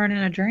 popcorn,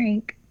 and a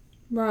drink.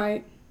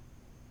 Right.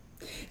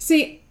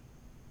 See,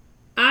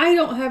 I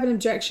don't have an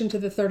objection to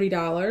the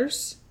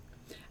 $30.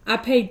 I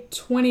paid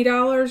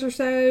 $20 or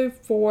so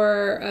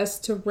for us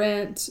to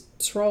rent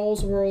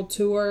Trolls World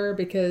Tour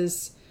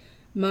because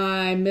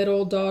my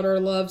middle daughter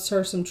loves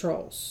her some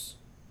Trolls.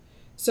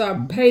 So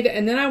I paid it,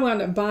 and then I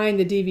wound up buying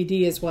the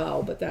DVD as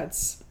well, but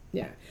that's,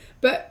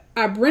 But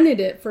I rented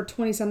it for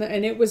 $20-something,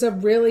 and it was a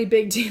really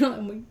big deal,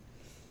 and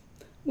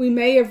we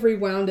may have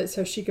rewound it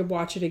so she could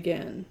watch it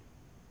again.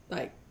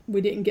 Like,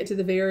 we didn't get to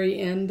the very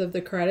end of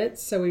the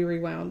credits, so we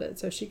rewound it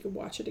so she could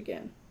watch it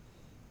again.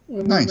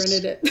 When we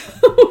rented it.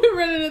 We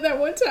rented it that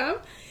one time.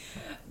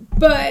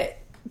 But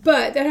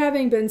that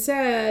having been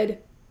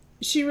said,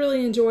 she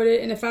really enjoyed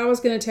it, and if I was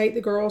going to take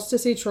the girls to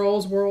see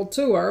Trolls World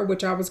Tour,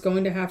 which I was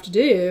going to have to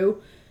do,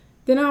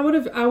 then I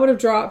would have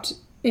dropped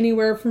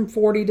anywhere from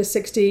 $40 to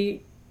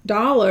 $60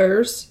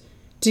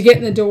 to get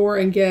in the door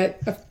and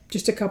get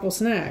just a couple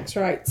snacks,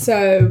 right?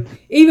 So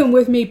even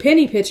with me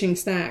penny pitching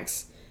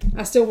snacks,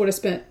 I still would have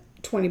spent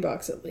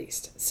 $20 at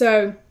least.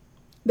 So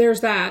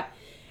there's that.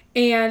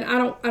 And I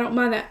don't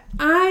mind that.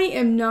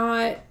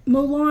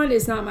 Mulan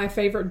is not my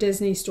favorite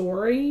Disney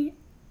story.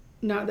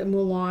 Not that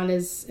Mulan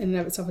is in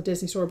and of itself a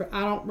Disney story, but I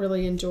don't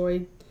really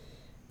enjoy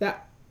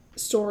that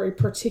story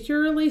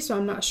particularly, so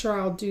I'm not sure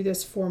I'll do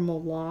this for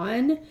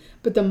Mulan,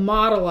 but the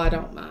model I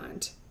don't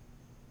mind.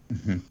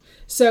 Mm-hmm.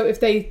 So if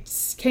they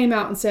came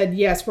out and said,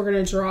 yes, we're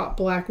going to drop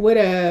Black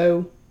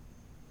Widow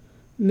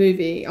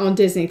movie on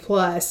Disney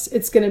Plus,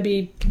 it's going to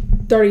be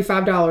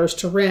 $35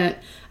 to rent,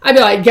 I'd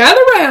be like,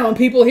 gather around,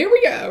 people, here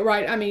we go,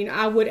 right? I mean,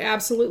 I would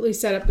absolutely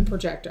set up the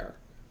projector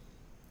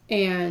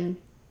and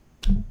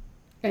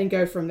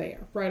go from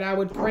there, right? I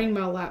would bring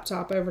my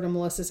laptop over to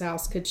Melissa's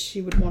house because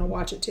she would want to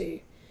watch it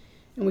too,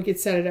 and we could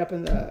set it up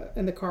in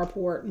the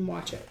carport and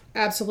watch it.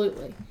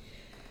 Absolutely.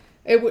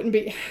 It wouldn't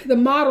be, the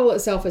model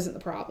itself isn't the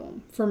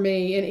problem for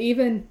me, and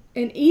even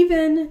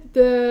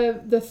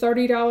the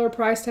 $30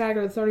 price tag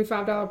or the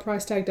 $35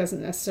 price tag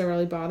doesn't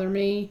necessarily bother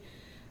me,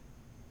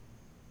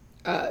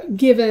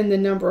 given the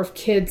number of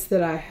kids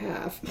that I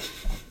have.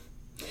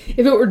 If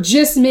it were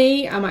just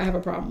me, I might have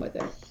a problem with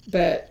it,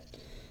 but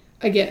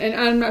again, and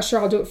I'm not sure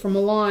I'll do it for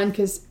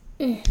Mulan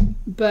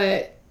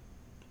but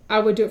I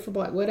would do it for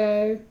Black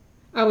Widow.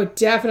 I would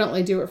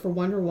definitely do it for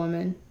Wonder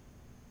Woman.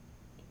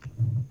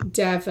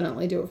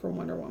 Definitely do it for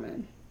Wonder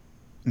Woman.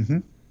 Mm-hmm.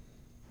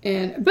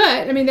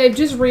 But I mean, they've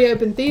just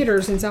reopened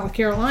theaters in South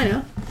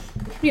Carolina.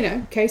 You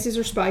know, cases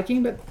are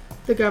spiking, but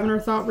the governor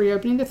thought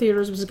reopening the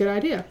theaters was a good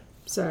idea.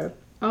 So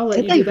I'll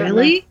let you do that.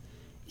 Really?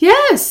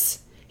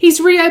 Yes, he's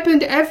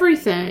reopened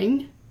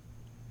everything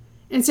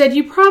and said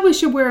you probably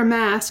should wear a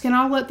mask, and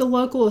I'll let the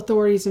local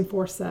authorities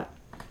enforce that.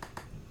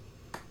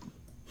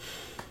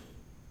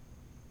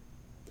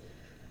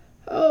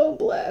 Oh,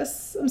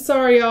 bless. I'm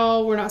sorry,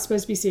 y'all. We're not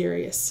supposed to be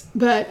serious.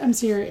 But I'm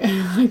serious.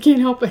 I can't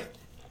help it.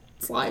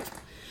 It's life.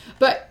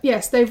 But,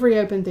 yes, they've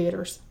reopened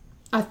theaters.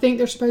 I think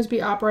they're supposed to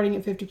be operating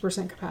at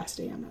 50%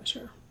 capacity. I'm not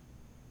sure.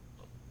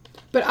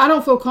 But I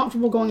don't feel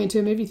comfortable going into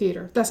a movie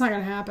theater. That's not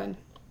going to happen.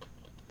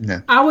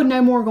 No. I would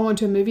no more go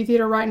into a movie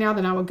theater right now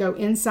than I would go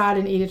inside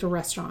and eat at a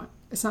restaurant.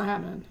 It's not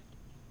happening.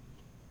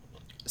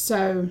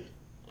 So,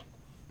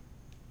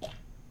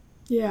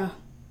 yeah.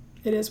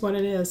 It is what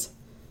it is.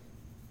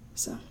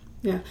 So...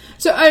 yeah.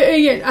 So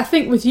I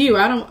think with you,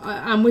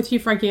 I'm with you,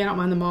 Frankie. I don't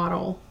mind the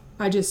model.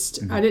 I just,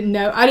 mm-hmm. I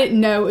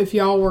didn't know if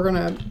y'all were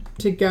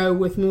to go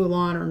with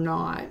Mulan or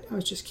not. I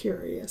was just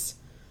curious.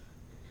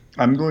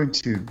 I'm going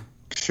to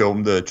show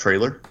them the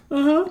trailer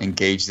and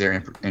gauge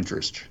their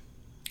interest.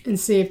 And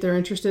see if they're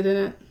interested in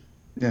it.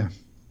 Yeah.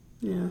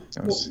 Yeah.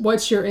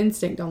 What's your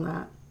instinct on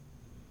that?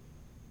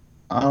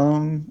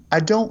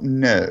 I don't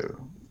know.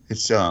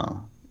 It's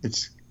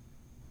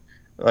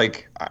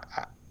like,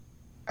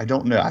 I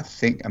don't know. I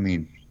think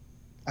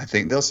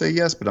they'll say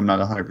yes, but I'm not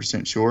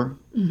 100% sure.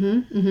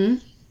 Mm-hmm. Mm-hmm.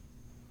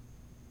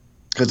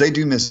 Because they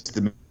do miss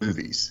the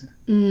movies.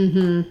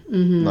 Mm-hmm.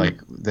 Mm-hmm. Like,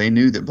 they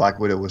knew that Black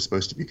Widow was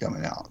supposed to be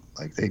coming out.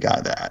 Like, they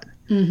got that.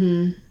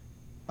 Mm-hmm.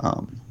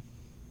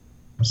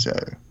 So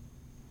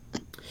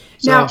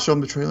now, I'll show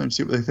them the trailer and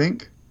see what they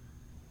think.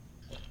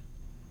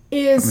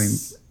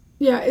 Is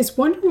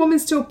Wonder Woman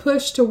still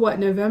pushed to what,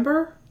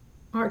 November?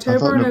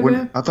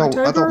 October? I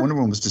thought Wonder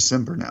Woman was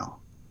December now.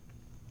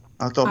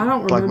 I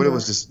thought Black Widow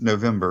was just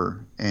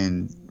November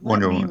and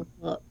Wonder Woman.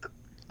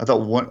 I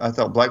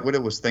thought Black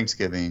Widow was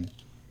Thanksgiving,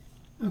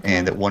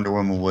 and that Wonder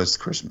Woman was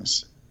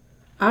Christmas.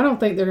 I don't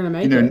think they're going to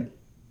make it.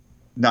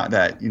 Not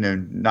that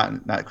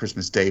not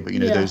Christmas Day, but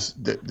those.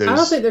 I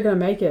don't think they're going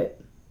to make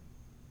it.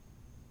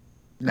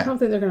 No. I don't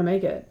think they're going to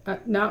make it.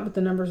 Not with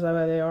the numbers the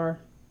way they are.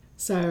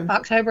 So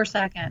October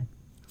 2nd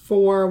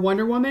for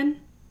Wonder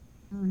Woman.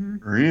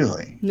 Mm-hmm.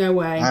 Really? No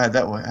way. I had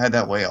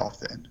that way off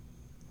then.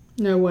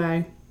 No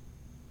way.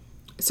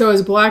 So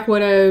is Black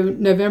Widow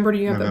November? Do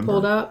you have that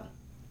pulled up?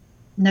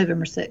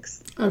 November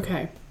 6th.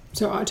 Okay.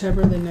 So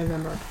October, then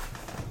November.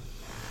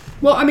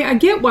 Well, I mean, I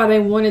get why they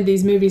wanted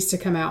these movies to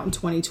come out in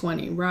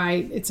 2020,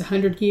 right? It's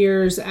 100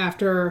 years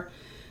after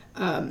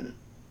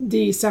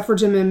the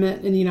suffrage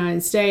amendment in the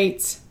United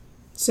States.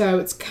 So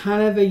it's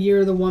kind of a year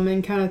of the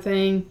woman kind of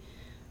thing.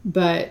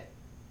 But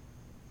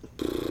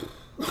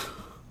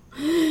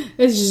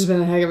it's just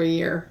been a heck of a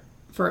year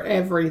for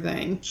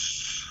everything.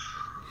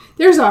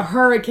 There's a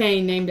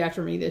hurricane named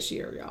after me this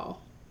year,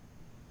 y'all.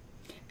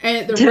 And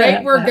at the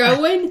rate we're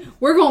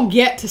going to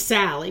get to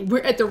Sally.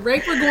 At the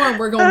rate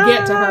we're going to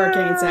get to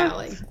Hurricane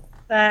Sally.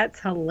 That's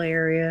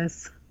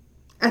hilarious.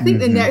 I think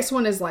the next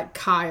one is like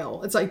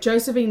Kyle. It's like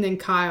Josephine, then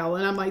Kyle.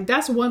 And I'm like,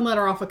 that's one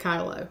letter off of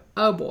Kylo.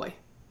 Oh, boy.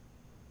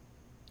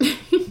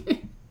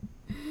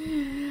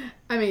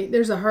 I mean,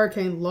 there's a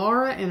Hurricane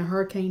Laura and a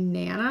Hurricane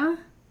Nana.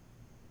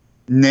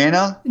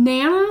 Nana?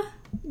 Yeah.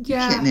 You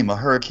can't name a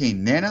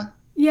Hurricane Nana?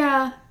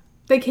 Yeah,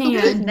 they can.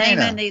 Who's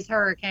naming these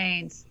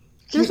hurricanes?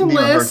 There's a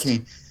list.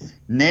 Hurricane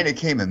Nana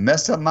came and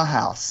messed up my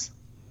house.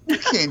 You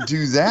can't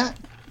do that.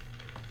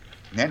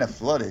 Nana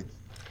flooded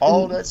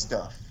all that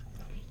stuff.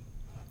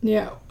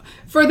 Yeah.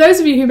 For those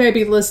of you who may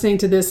be listening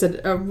to this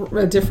at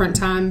a different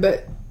time,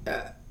 but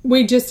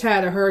we just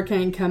had a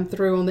hurricane come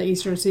through on the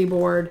eastern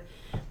seaboard.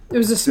 It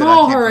was a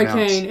small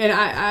hurricane, and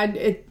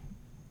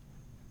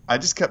I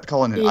just kept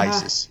calling it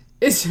ISIS.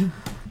 It's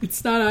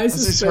not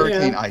ISIS. It's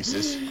Hurricane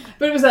ISIS.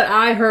 But it was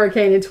that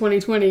hurricane in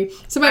 2020.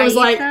 Somebody was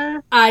like,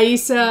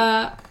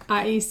 Aisa.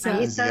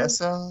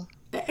 Aisa.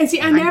 And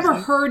see, I never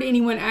heard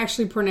anyone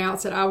actually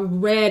pronounce it. I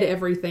read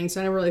everything,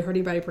 so I never really heard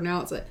anybody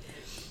pronounce it.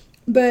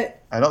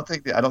 But I don't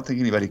think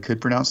anybody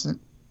could pronounce it.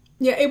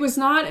 Yeah, it was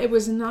not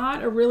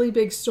a really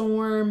big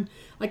storm.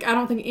 Like, I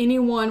don't think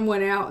anyone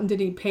went out and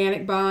did any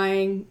panic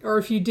buying, or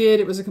if you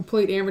did, it was a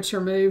complete amateur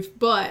move.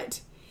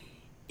 But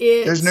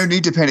there's no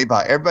need to panic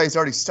buy. Everybody's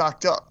already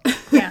stocked up.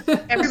 Yeah,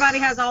 everybody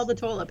has all the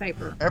toilet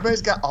paper.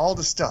 Everybody's got all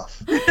the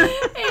stuff.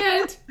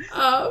 And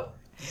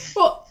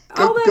well.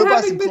 Go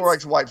buy some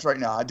Clorox wipes right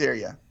now. I dare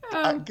you.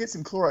 Get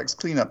some Clorox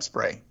cleanup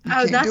spray.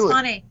 That's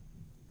funny.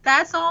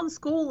 That's on the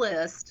school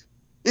list.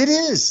 It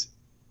is.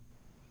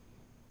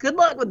 Good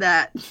luck with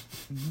that.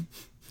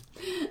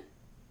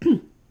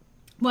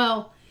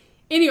 Well,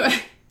 anyway,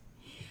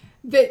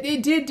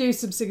 it did do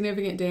some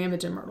significant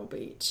damage in Myrtle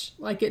Beach.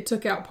 Like, it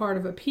took out part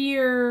of a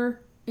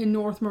pier in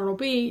North Myrtle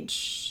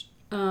Beach.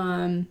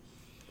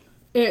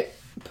 It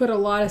put a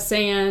lot of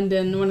sand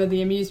in one of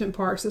the amusement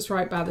parks that's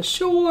right by the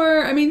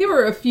shore. I mean, there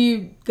were a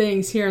few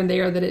things here and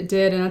there that it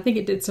did, and I think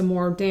it did some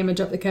more damage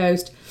up the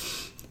coast.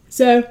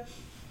 So,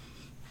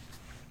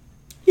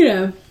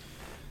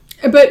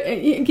 but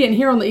again,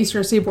 here on the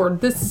Eastern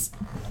Seaboard, I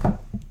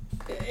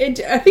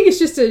think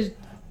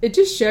it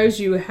just shows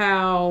you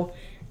how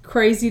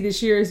crazy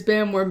this year has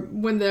been,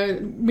 when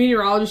the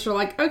meteorologists are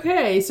like,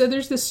 okay, so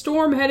there's this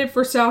storm headed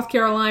for South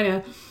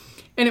Carolina,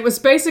 and it was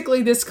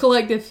basically this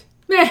collective,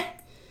 meh,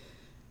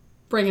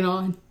 bring it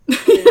on.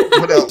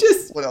 What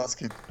else? What else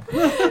can?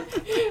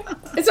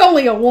 It's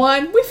only a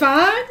 1. We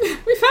fine.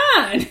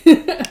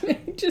 I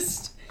mean,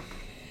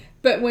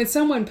 But when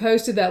someone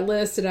posted that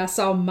list and I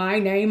saw my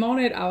name on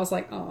it, I was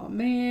like, oh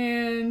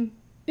man,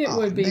 it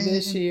would be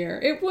this year.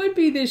 It would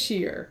be this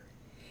year.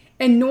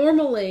 And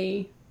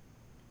normally,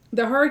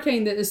 the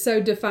hurricane that is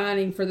so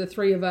defining for the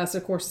three of us,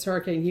 of course, is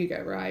Hurricane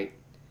Hugo, right?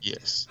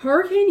 Yes.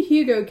 Hurricane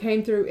Hugo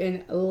came through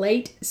in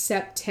late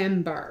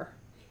September.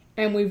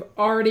 And we've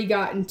already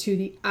gotten to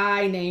the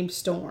I-named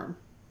storm.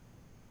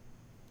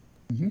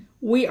 Mm-hmm.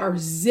 We are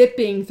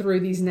zipping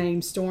through these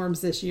named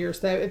storms this year.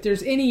 So if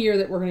there's any year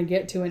that we're going to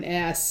get to an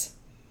S,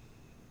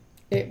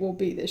 it will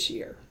be this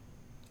year.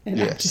 And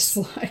yes. I'm just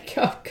like,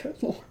 oh, good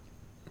Lord.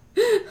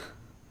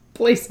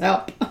 Please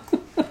help.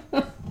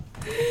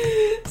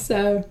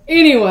 So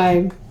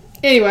anyway.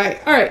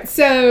 All right.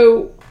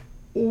 So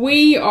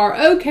we are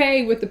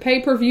okay with the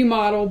pay-per-view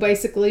model,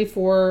 basically,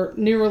 for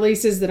new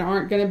releases that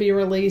aren't going to be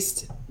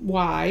released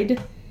wide.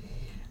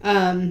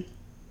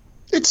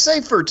 It's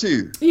safer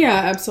too. Yeah,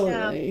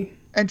 absolutely. Yeah.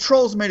 And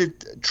Trolls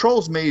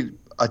made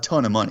a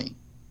ton of money.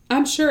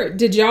 I'm sure.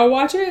 Did y'all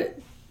watch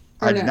it?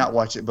 I did not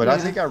watch it, but I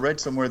think I read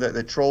somewhere that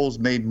the Trolls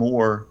made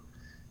more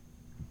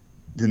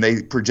than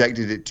they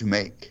projected it to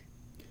make.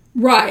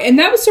 Right, and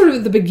that was sort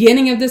of the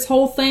beginning of this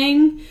whole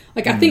thing.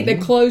 Like, I think they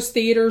closed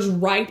theaters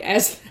right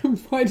as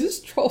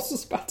Trolls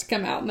was about to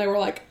come out, and they were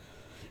like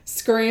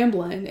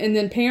scrambling, and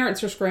then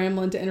parents are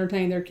scrambling to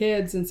entertain their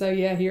kids, and so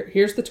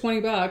here's the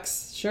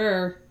 $20,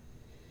 sure.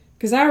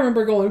 Because I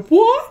remember going,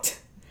 what?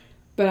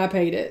 But I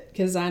paid it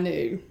because I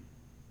knew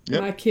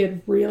my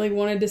kid really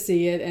wanted to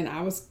see it, and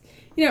I was,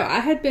 I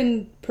had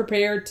been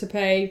prepared to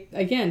pay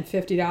again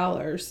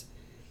 $50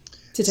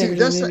 to take her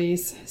to the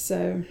movies.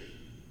 So,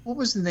 what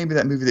was the name of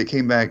that movie that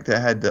came back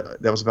that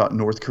was about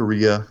North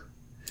Korea?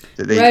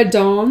 Red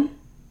Dawn.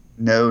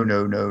 No,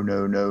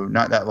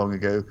 not that long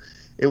ago.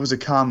 It was a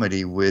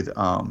comedy with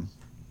about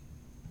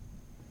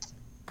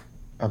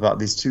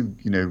these two,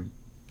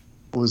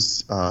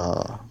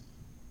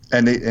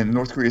 and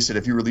North Korea said,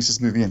 if you release this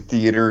movie in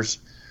theaters,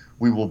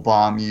 we will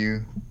bomb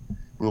you.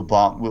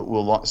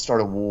 We'll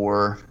start a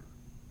war.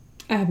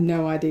 I have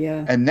no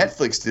idea. And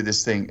Netflix did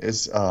this thing.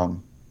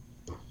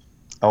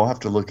 I'll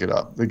have to look it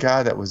up. The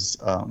guy that was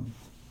I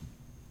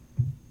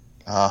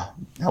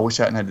wish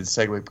I hadn't had the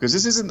segue, because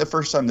this isn't the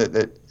first time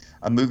that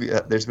a movie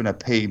there's been a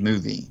paid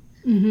movie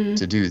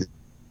to do this.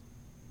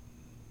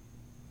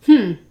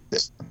 I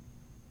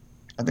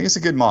think it's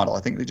a good model.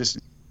 I think they just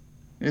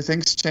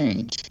things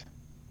change.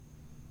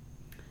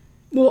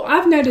 Well,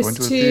 I've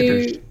noticed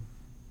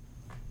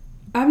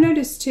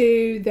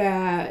too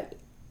that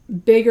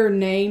bigger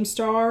name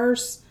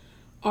stars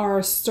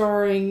are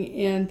starring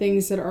in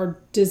things that are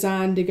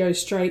designed to go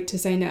straight to,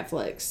 say,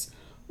 Netflix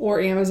or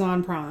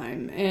Amazon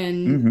Prime.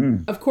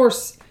 And of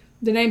course,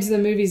 the names of the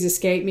movies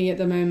escape me at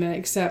the moment,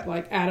 except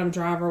like Adam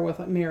Driver with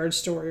like Marriage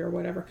Story or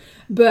whatever.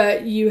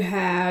 But you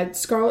had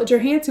Scarlett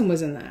Johansson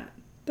was in that.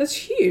 That's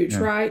huge,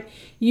 right?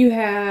 You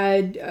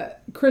had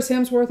Chris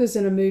Hemsworth is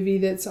in a movie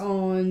that's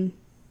on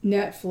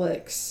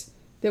Netflix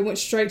that went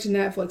straight to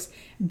Netflix.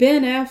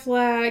 Ben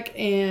Affleck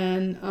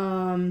and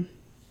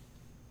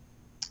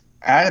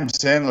Adam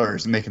Sandler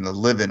is making a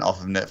living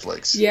off of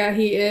Netflix. Yeah,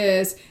 he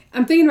is.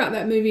 I'm thinking about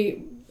that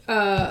movie.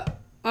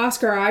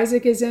 Oscar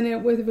Isaac is in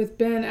it with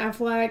Ben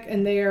Affleck,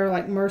 and they are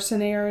like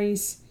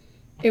mercenaries.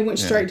 It went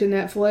straight to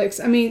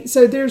Netflix. I mean,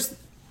 so there's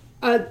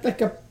like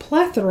a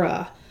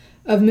plethora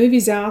of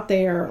movies out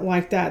there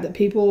like that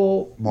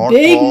people, Mark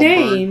big Wahlberg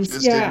names,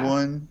 just did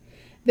one.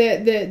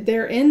 That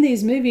they're in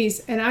these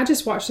movies. And I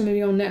just watched a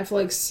movie on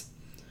Netflix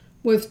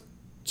with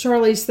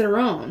Charlize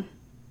Theron.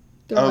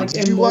 They're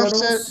did you watch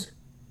that?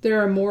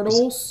 They're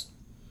immortals.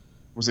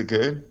 Was it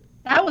good?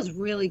 That was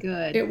really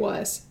good. It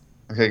was.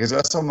 Okay, because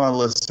that's on my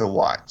list to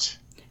watch.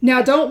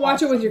 Now, don't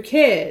watch it with your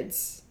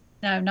kids.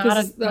 No, not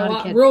a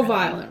kid. Real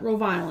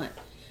violent.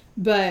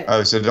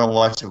 But so don't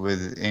watch it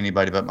with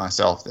anybody but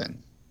myself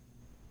then.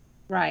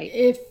 Right.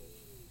 If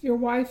your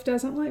wife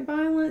doesn't like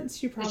violence,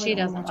 she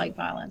doesn't like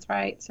violence,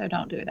 right? So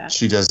don't do that.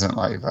 She doesn't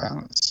like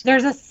violence.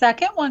 There's a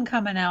second one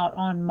coming out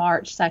on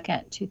March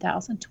 2nd,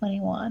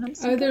 2021.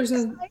 There's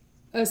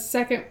a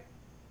second.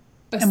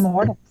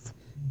 Immortals.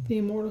 The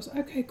Immortals.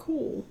 Okay,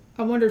 cool.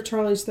 I wonder if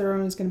Charlize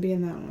Theron is going to be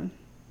in that one.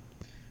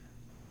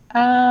 I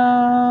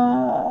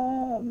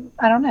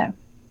don't know.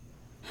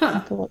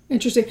 Huh.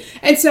 Interesting.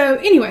 And so,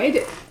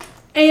 anyway,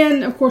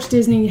 and of course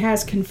Disney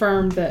has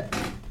confirmed that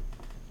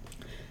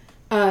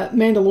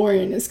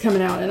Mandalorian is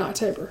coming out in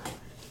October.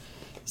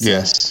 So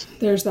yes.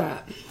 There's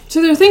that.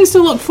 So there are things to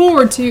look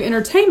forward to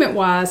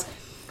entertainment-wise.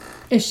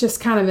 It's just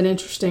kind of an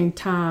interesting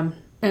time.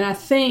 And I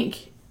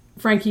think,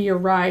 Frankie, you're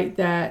right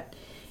that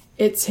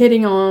it's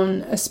hitting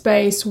on a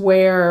space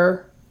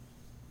where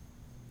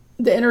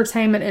the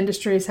entertainment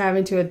industry is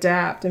having to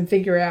adapt and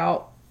figure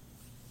out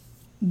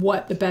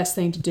what the best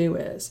thing to do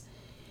is.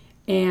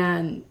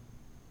 And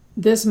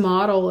this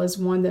model is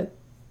one that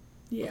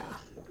I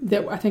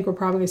think we're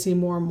probably going to see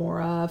more and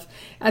more of.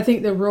 I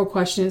think the real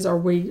question is, are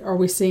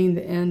we seeing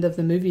the end of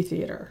the movie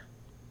theater?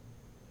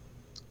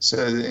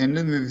 So the end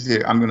of the movie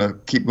theater, I'm going to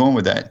keep going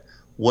with that.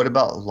 What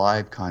about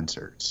live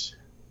concerts?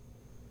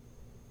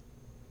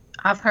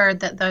 I've heard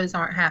that those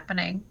aren't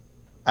happening.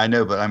 I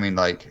know, but I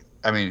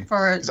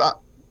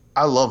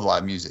love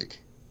live music.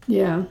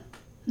 Yeah.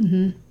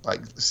 Mm-hmm.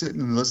 Like sitting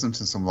and listening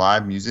to some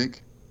live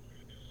music.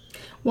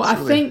 Well, I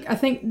think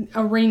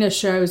arena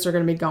shows are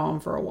going to be gone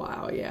for a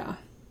while. Yeah.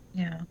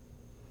 Yeah.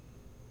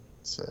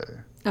 So.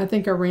 I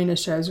think arena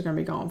shows are going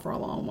to be gone for a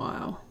long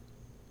while.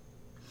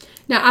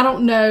 Now, I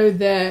don't know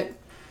that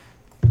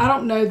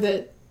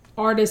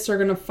artists are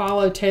going to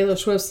follow Taylor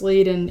Swift's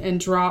lead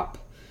and drop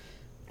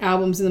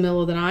albums in the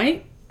middle of the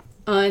night,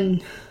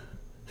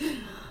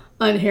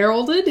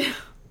 unheralded,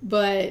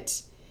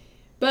 but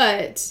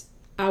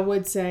I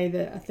would say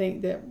that I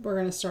think that we're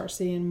going to start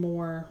seeing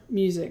more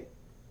music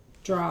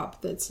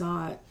drop that's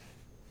not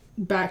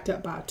backed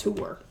up by a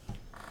tour.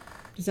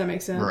 Does that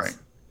make sense? Right.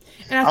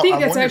 And I think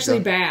that's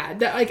actually bad.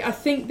 That I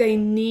think they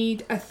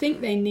need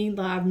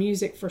live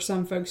music for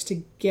some folks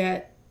to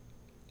get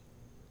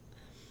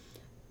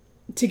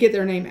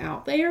their name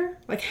out there.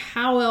 Like,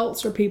 how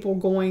else are people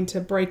going to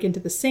break into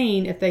the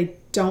scene if they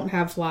don't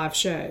have live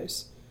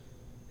shows?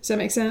 Does that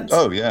make sense?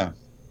 Oh, yeah.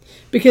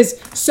 Because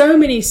so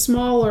many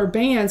smaller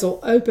bands will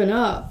open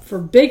up for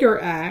bigger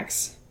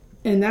acts,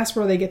 and that's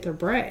where they get their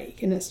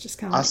break. And it's just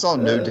kind of I saw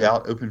No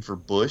Doubt open for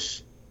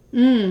Bush.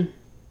 And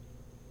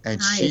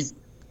nice.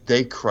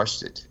 They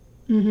crushed it.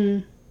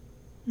 Mm-hmm.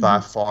 By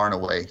far and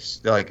away.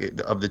 Like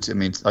of the two, I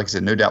mean, like I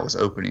said, No Doubt was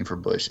opening for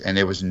Bush, and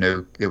there was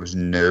no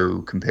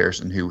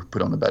comparison who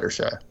put on a better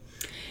show.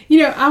 You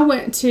know, I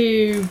went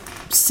to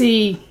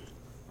see,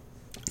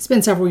 it's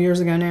been several years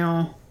ago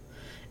now,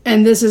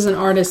 and this is an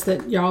artist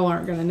that y'all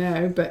aren't going to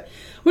know, but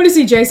I went to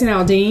see Jason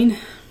Aldean,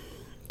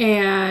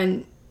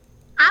 and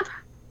I've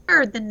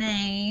heard the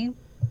name.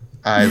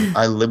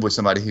 I live with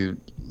somebody who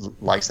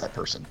likes that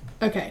person.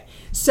 Okay,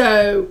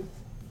 so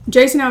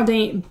Jason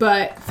Aldean,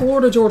 but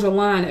Florida Georgia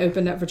Line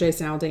opened up for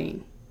Jason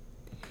Aldean.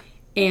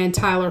 And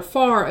Tyler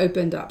Farr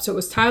opened up. So it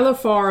was Tyler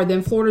Farr,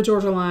 then Florida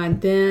Georgia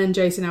Line, then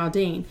Jason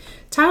Aldean.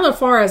 Tyler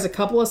Farr has a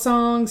couple of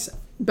songs,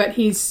 but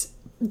he's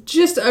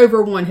just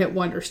over one hit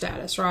wonder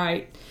status,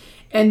 right?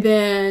 And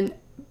then,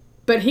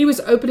 but he was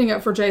opening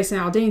up for Jason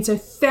Aldean. So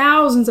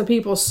thousands of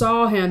people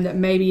saw him that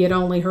maybe had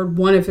only heard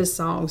one of his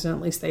songs, and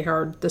at least they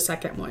heard the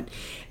second one.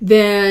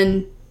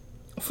 Then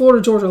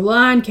Florida Georgia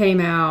Line came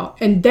out,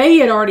 and they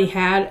had already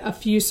had a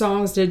few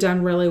songs that had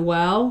done really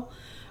well,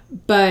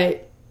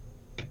 but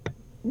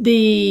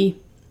the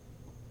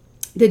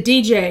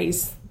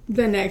DJs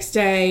the next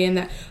day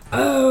and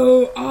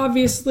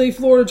obviously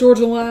Florida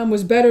Georgia Line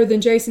was better than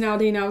Jason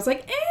Aldean. I was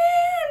like, I'm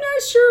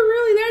not sure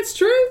really that's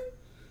true.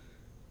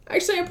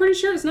 Actually, I'm pretty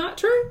sure it's not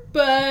true,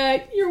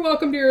 but you're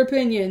welcome to your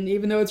opinion,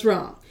 even though it's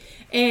wrong.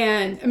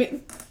 And I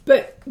mean,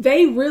 but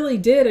they really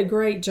did a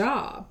great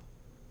job.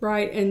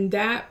 Right, and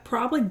that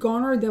probably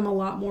garnered them a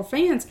lot more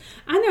fans.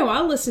 I know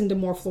I listened to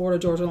more Florida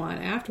Georgia Line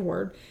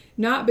afterward,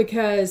 not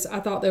because I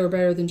thought they were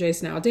better than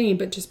Jason Aldean,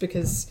 but just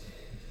because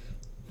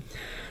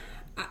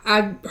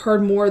I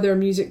heard more of their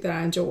music that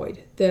I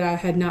enjoyed, that I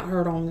had not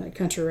heard on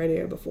country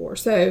radio before.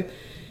 So,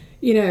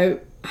 you know,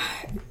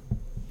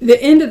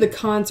 the end of the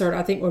concert,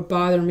 I think, would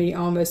bother me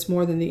almost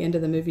more than the end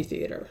of the movie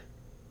theater.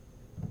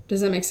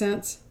 Does that make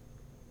sense?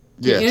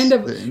 Yes.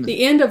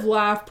 The end of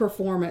live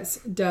performance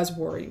does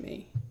worry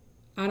me.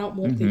 I don't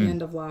want the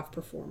end of live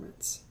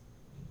performance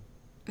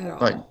at all.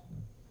 Right.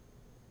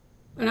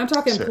 And I'm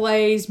talking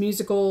plays,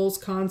 musicals,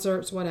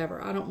 concerts,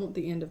 whatever. I don't want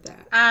the end of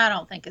that. I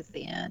don't think it's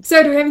the end.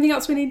 So do we have anything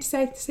else we need to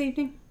say this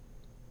evening?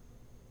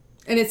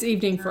 And it's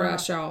evening for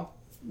us, y'all.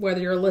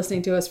 whether you're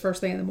listening to us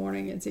first thing in the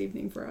morning, it's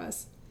evening for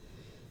us.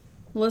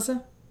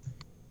 Melissa?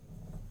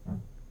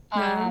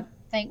 I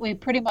think we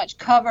pretty much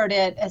covered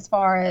it as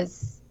far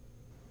as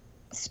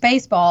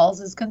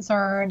Spaceballs is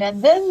concerned,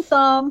 and then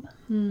some.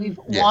 We've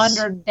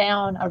wandered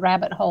down a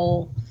rabbit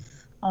hole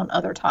on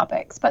other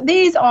topics, but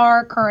these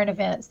are current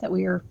events that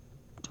we are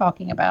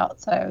talking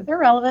about, so they're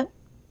relevant.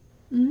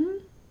 Mm-hmm.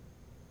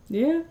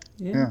 Yeah.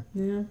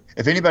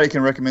 If anybody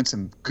can recommend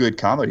some good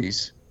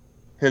comedies,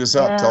 hit us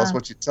up.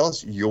 Tell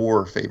us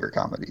your favorite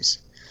comedies.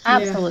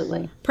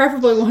 Absolutely.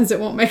 Preferably ones that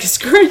won't make us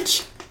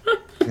cringe.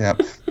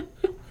 Yep.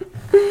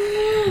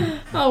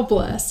 Oh,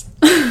 bless.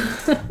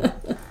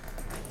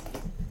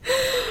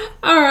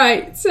 All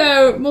right.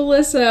 So,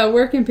 Melissa,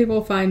 where can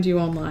people find you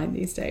online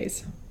these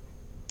days?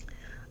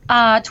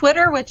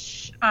 Twitter,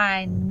 which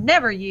I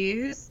never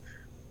use,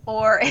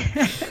 or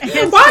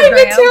Instagram. Why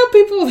even tell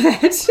people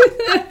that?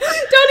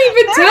 Don't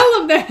even tell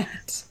them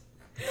that.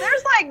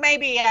 There's like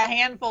maybe a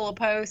handful of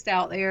posts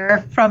out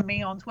there from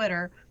me on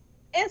Twitter.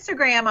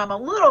 Instagram, I'm a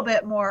little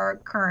bit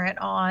more current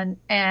on,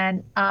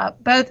 and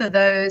both of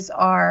those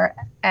are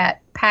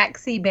at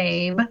Paxi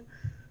Babe,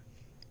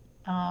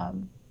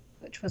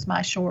 which was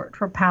my short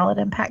for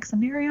Paladin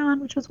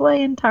Paximerion, which was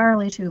way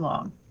entirely too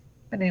long.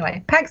 But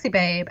anyway, Paxi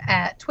Babe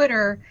at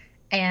Twitter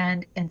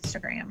and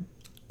Instagram.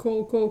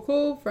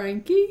 Cool.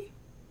 Frankie?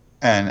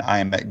 And I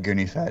am at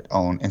Gooneyfet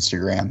on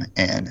Instagram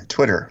and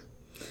Twitter.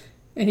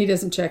 And he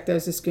doesn't check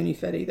those as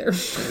Gooneyfet either.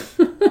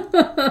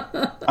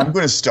 I'm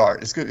going to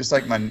start. It's good. It's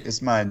like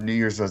my New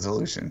Year's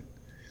resolution.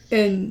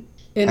 In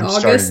I'm August?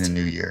 starting the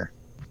new year.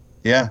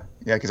 Yeah,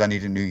 because I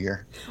need a new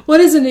year. Well,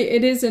 it is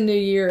a new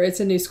year. It's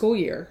a new school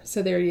year.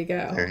 So there you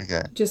go. There you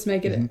go. Just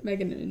make it a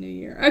new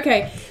year.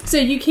 Okay, so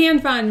you can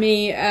find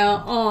me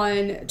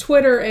on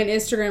Twitter and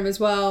Instagram as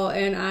well,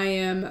 and I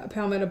am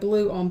Palmetto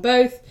Blue on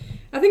both.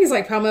 I think it's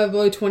like Palmetto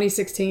Blue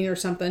 2016 or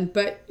something,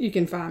 but you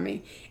can find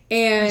me.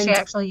 And she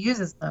actually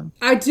uses them.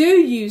 I do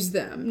use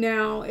them.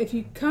 Now, if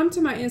you come to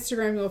my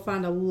Instagram, you'll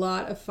find a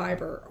lot of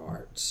fiber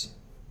art.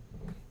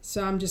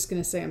 So I'm just going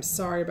to say I'm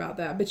sorry about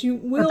that. But you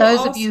will. For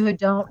those of you who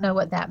don't know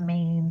what that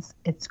means,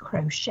 it's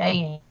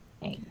crocheting.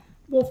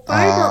 Well,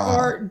 fiber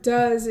art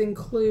does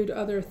include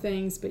other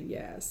things, but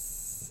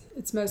yes,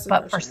 it's mostly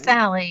crocheting. But for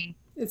Sally,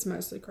 it's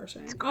mostly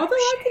crocheting. Although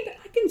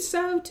I can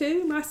sew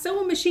too. My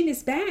sewing machine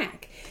is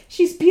back.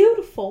 She's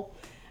beautiful.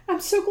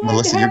 I'm so glad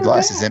Melissa, to have your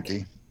glass her is back.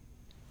 empty.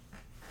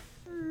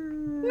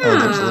 Nah,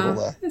 there's a little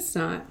left. It's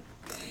not.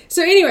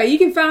 So anyway, you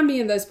can find me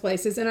in those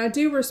places, and I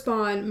do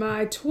respond.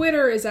 My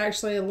Twitter is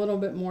actually a little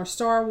bit more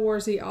Star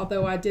Warsy,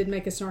 although I did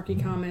make a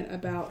snarky comment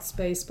about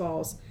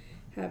Spaceballs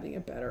having a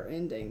better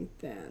ending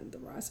than The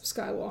Rise of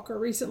Skywalker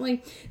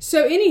recently.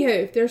 So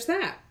anywho, there's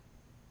that.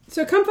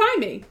 So come find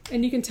me,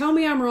 and you can tell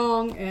me I'm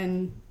wrong,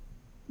 and,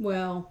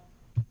 well,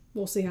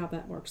 we'll see how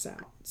that works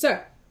out. So,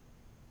 are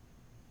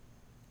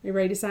you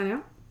ready to sign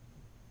out?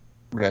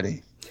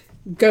 Ready.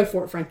 Go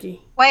for it, Frankie.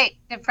 Wait,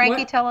 did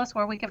Frankie tell us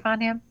where we can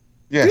find him?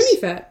 Yes.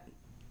 Gooneyfet.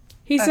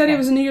 He said it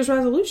was a New Year's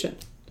resolution.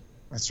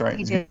 That's right. He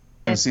He's did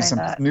going to see some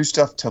that. new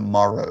stuff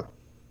tomorrow.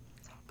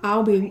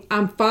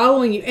 I'm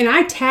following you. And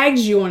I tagged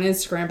you on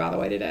Instagram, by the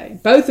way, today.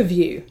 Both of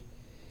you.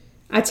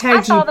 I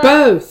tagged you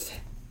both.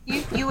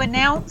 You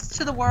announced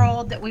to the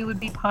world that we would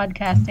be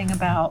podcasting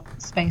about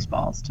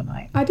Spaceballs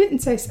tonight. I didn't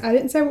say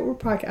what we're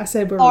podcasting. I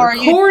said we're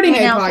recording a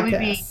podcast. We'd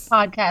be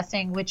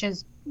podcasting, which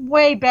is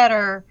way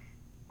better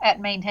at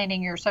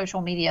maintaining your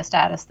social media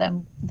status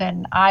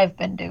than I've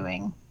been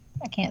doing.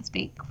 I can't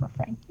speak for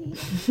Frankie.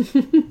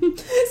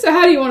 So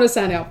how do you want to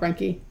sign out,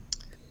 Frankie?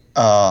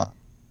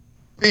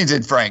 Beans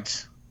and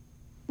Franks.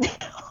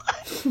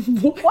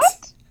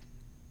 What?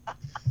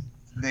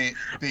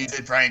 Beans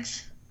and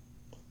Franks.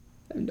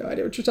 I have no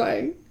idea what you're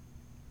saying.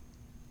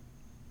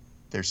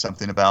 There's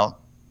something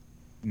about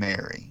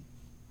Mary.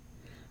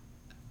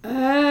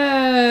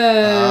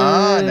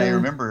 Now you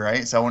remember,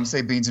 right? So I want to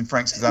say Beans and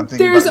Franks because I'm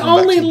thinking there's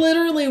about only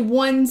literally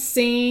one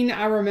scene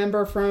I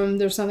remember from.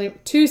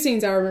 Two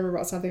scenes I remember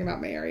about something about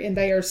Mary, and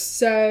they are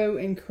so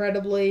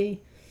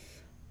incredibly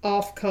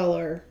off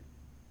color.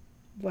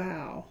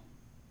 Wow.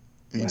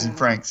 Beans and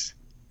Franks.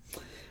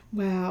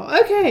 Wow.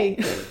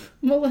 Okay,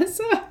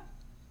 Melissa,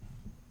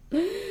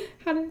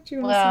 how did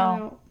you want to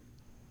sign out?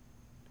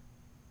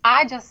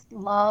 I just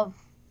love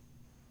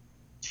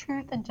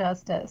truth and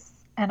justice.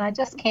 And I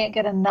just can't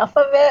get enough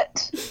of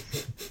it.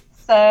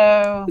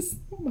 So,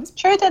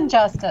 truth and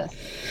justice.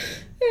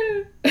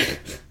 Yeah.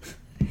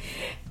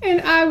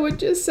 And I would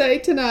just say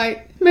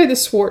tonight, may the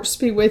Swartz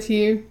be with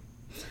you.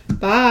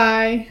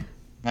 Bye.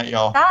 Night,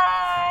 y'all.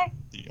 Bye.